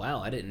 Oh,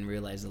 wow, I didn't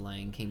realize The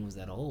Lion King was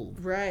that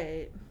old.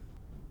 Right.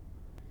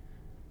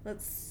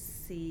 Let's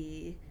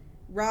see.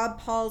 Rob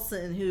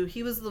Paulson,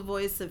 he was the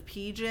voice of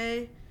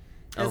PJ.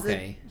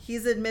 Okay.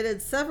 He's admitted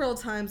several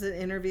times in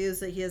interviews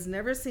that he has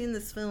never seen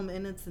this film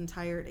in its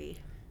entirety.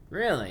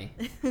 Really?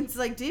 It's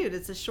like, dude,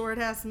 it's a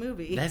short-ass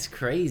movie. That's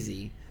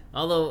crazy.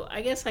 Although,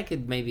 I guess I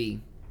could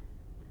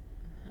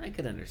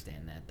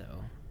understand that,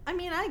 though. I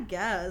mean, I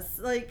guess.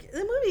 Like, the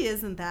movie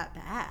isn't that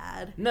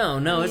bad. No, I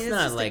mean, it's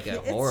not like a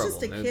horrible it's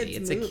just a movie.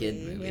 kid's It's a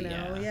kid movie, you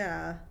know?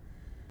 Yeah.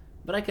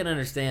 But I can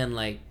understand,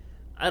 like,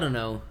 I don't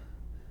know.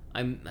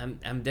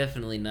 I'm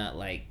definitely not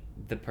like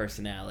the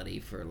personality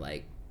for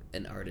like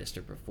an artist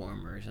or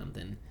performer or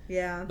something.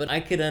 Yeah. But I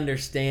could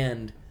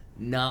understand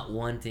not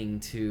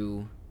wanting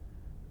to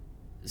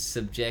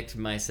subject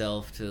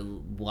myself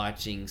to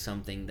watching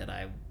something that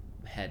I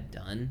had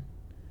done,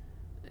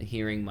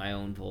 hearing my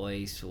own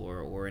voice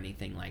or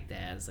anything like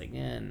that. It's like,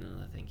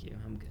 no, thank you,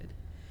 I'm good.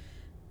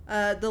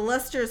 The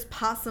Lester's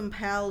Possum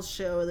Pals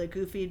show that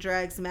Goofy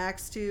drags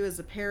Max to is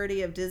a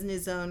parody of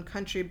Disney's own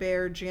Country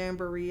Bear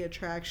Jamboree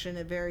attraction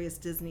at various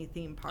Disney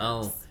theme parks.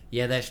 Oh,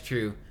 yeah, that's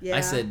true. Yeah.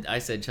 I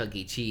said Chuck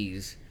E.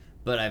 Cheese,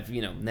 but I've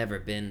never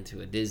been to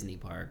a Disney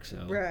park,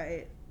 so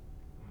Right.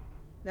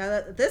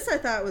 Now, this I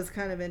thought was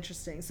kind of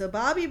interesting. So,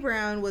 Bobby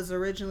Brown was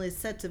originally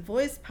set to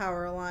voice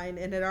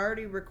Powerline and had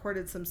already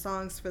recorded some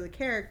songs for the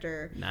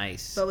character,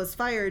 nice. but was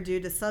fired due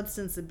to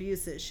substance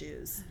abuse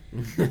issues.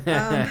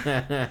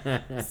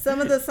 Some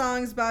of the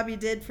songs Bobby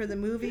did for the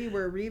movie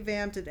were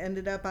revamped and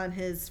ended up on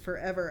his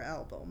Forever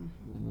album.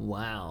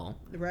 Wow.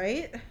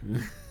 Right?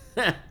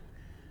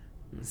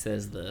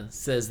 says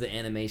the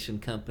animation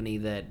company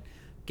that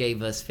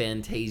gave us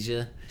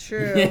Fantasia.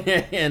 True.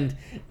 and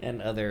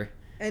other.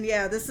 And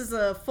yeah, this is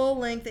a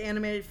full-length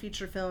animated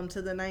feature film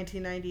to the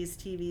 1990s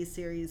TV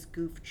series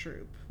Goof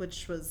Troop,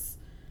 which was...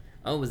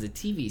 Oh, it was a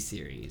TV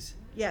series.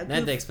 Yeah,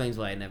 that explains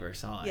why I never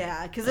saw it.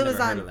 Yeah, because it was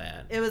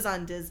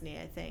on Disney,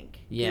 I think.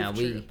 Yeah,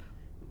 Goof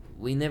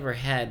we never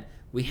had...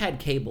 We had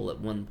cable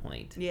at one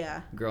point.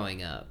 Yeah.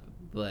 Growing up,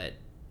 but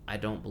I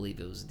don't believe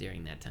it was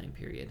during that time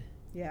period.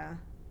 Yeah.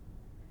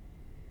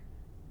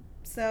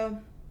 So,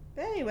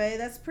 anyway,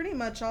 that's pretty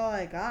much all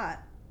I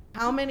got.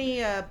 How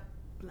many...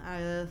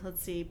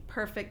 let's see,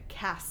 perfect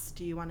cast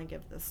do you want to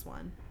give this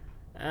one?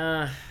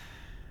 I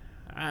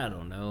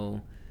don't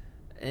know.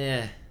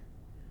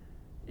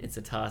 It's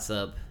a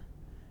toss-up.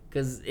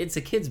 Because it's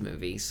a kid's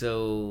movie,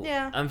 so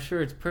yeah. I'm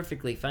sure it's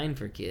perfectly fine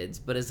for kids,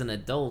 but as an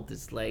adult,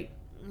 it's like,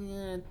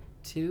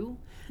 2?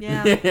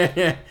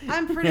 Yeah.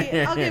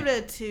 I'll give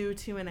it a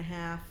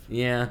 2.5.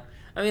 Yeah.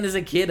 I mean, as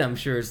a kid, I'm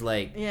sure it's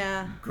like,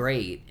 yeah,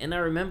 great. And I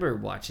remember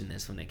watching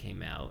this when it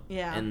came out.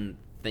 Yeah. And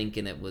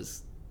thinking it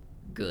was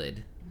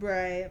good.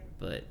 Right.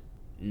 But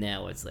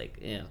now it's like,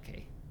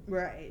 okay.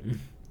 Right.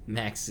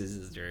 Max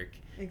is a jerk.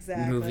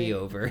 Exactly. Movie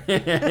over.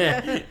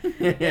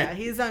 Yeah,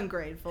 he's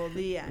ungrateful.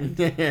 The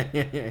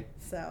end.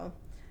 So,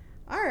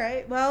 all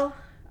right. Well,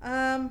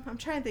 I'm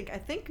trying to think. I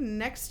think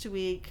next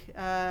week,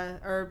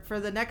 or for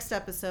the next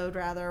episode,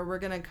 rather, we're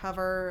going to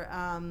cover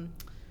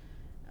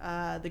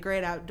The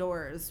Great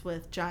Outdoors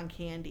with John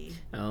Candy.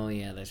 Oh,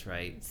 yeah, that's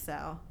right.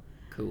 So.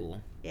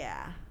 Cool.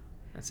 Yeah.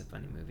 That's a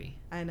funny movie.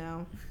 I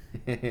know.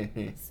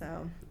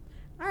 So,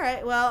 all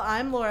right. Well,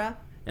 I'm Laura.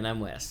 And I'm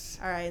Wes.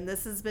 All right. And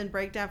this has been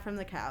Breakdown from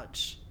the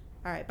Couch.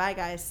 All right. Bye,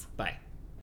 guys. Bye.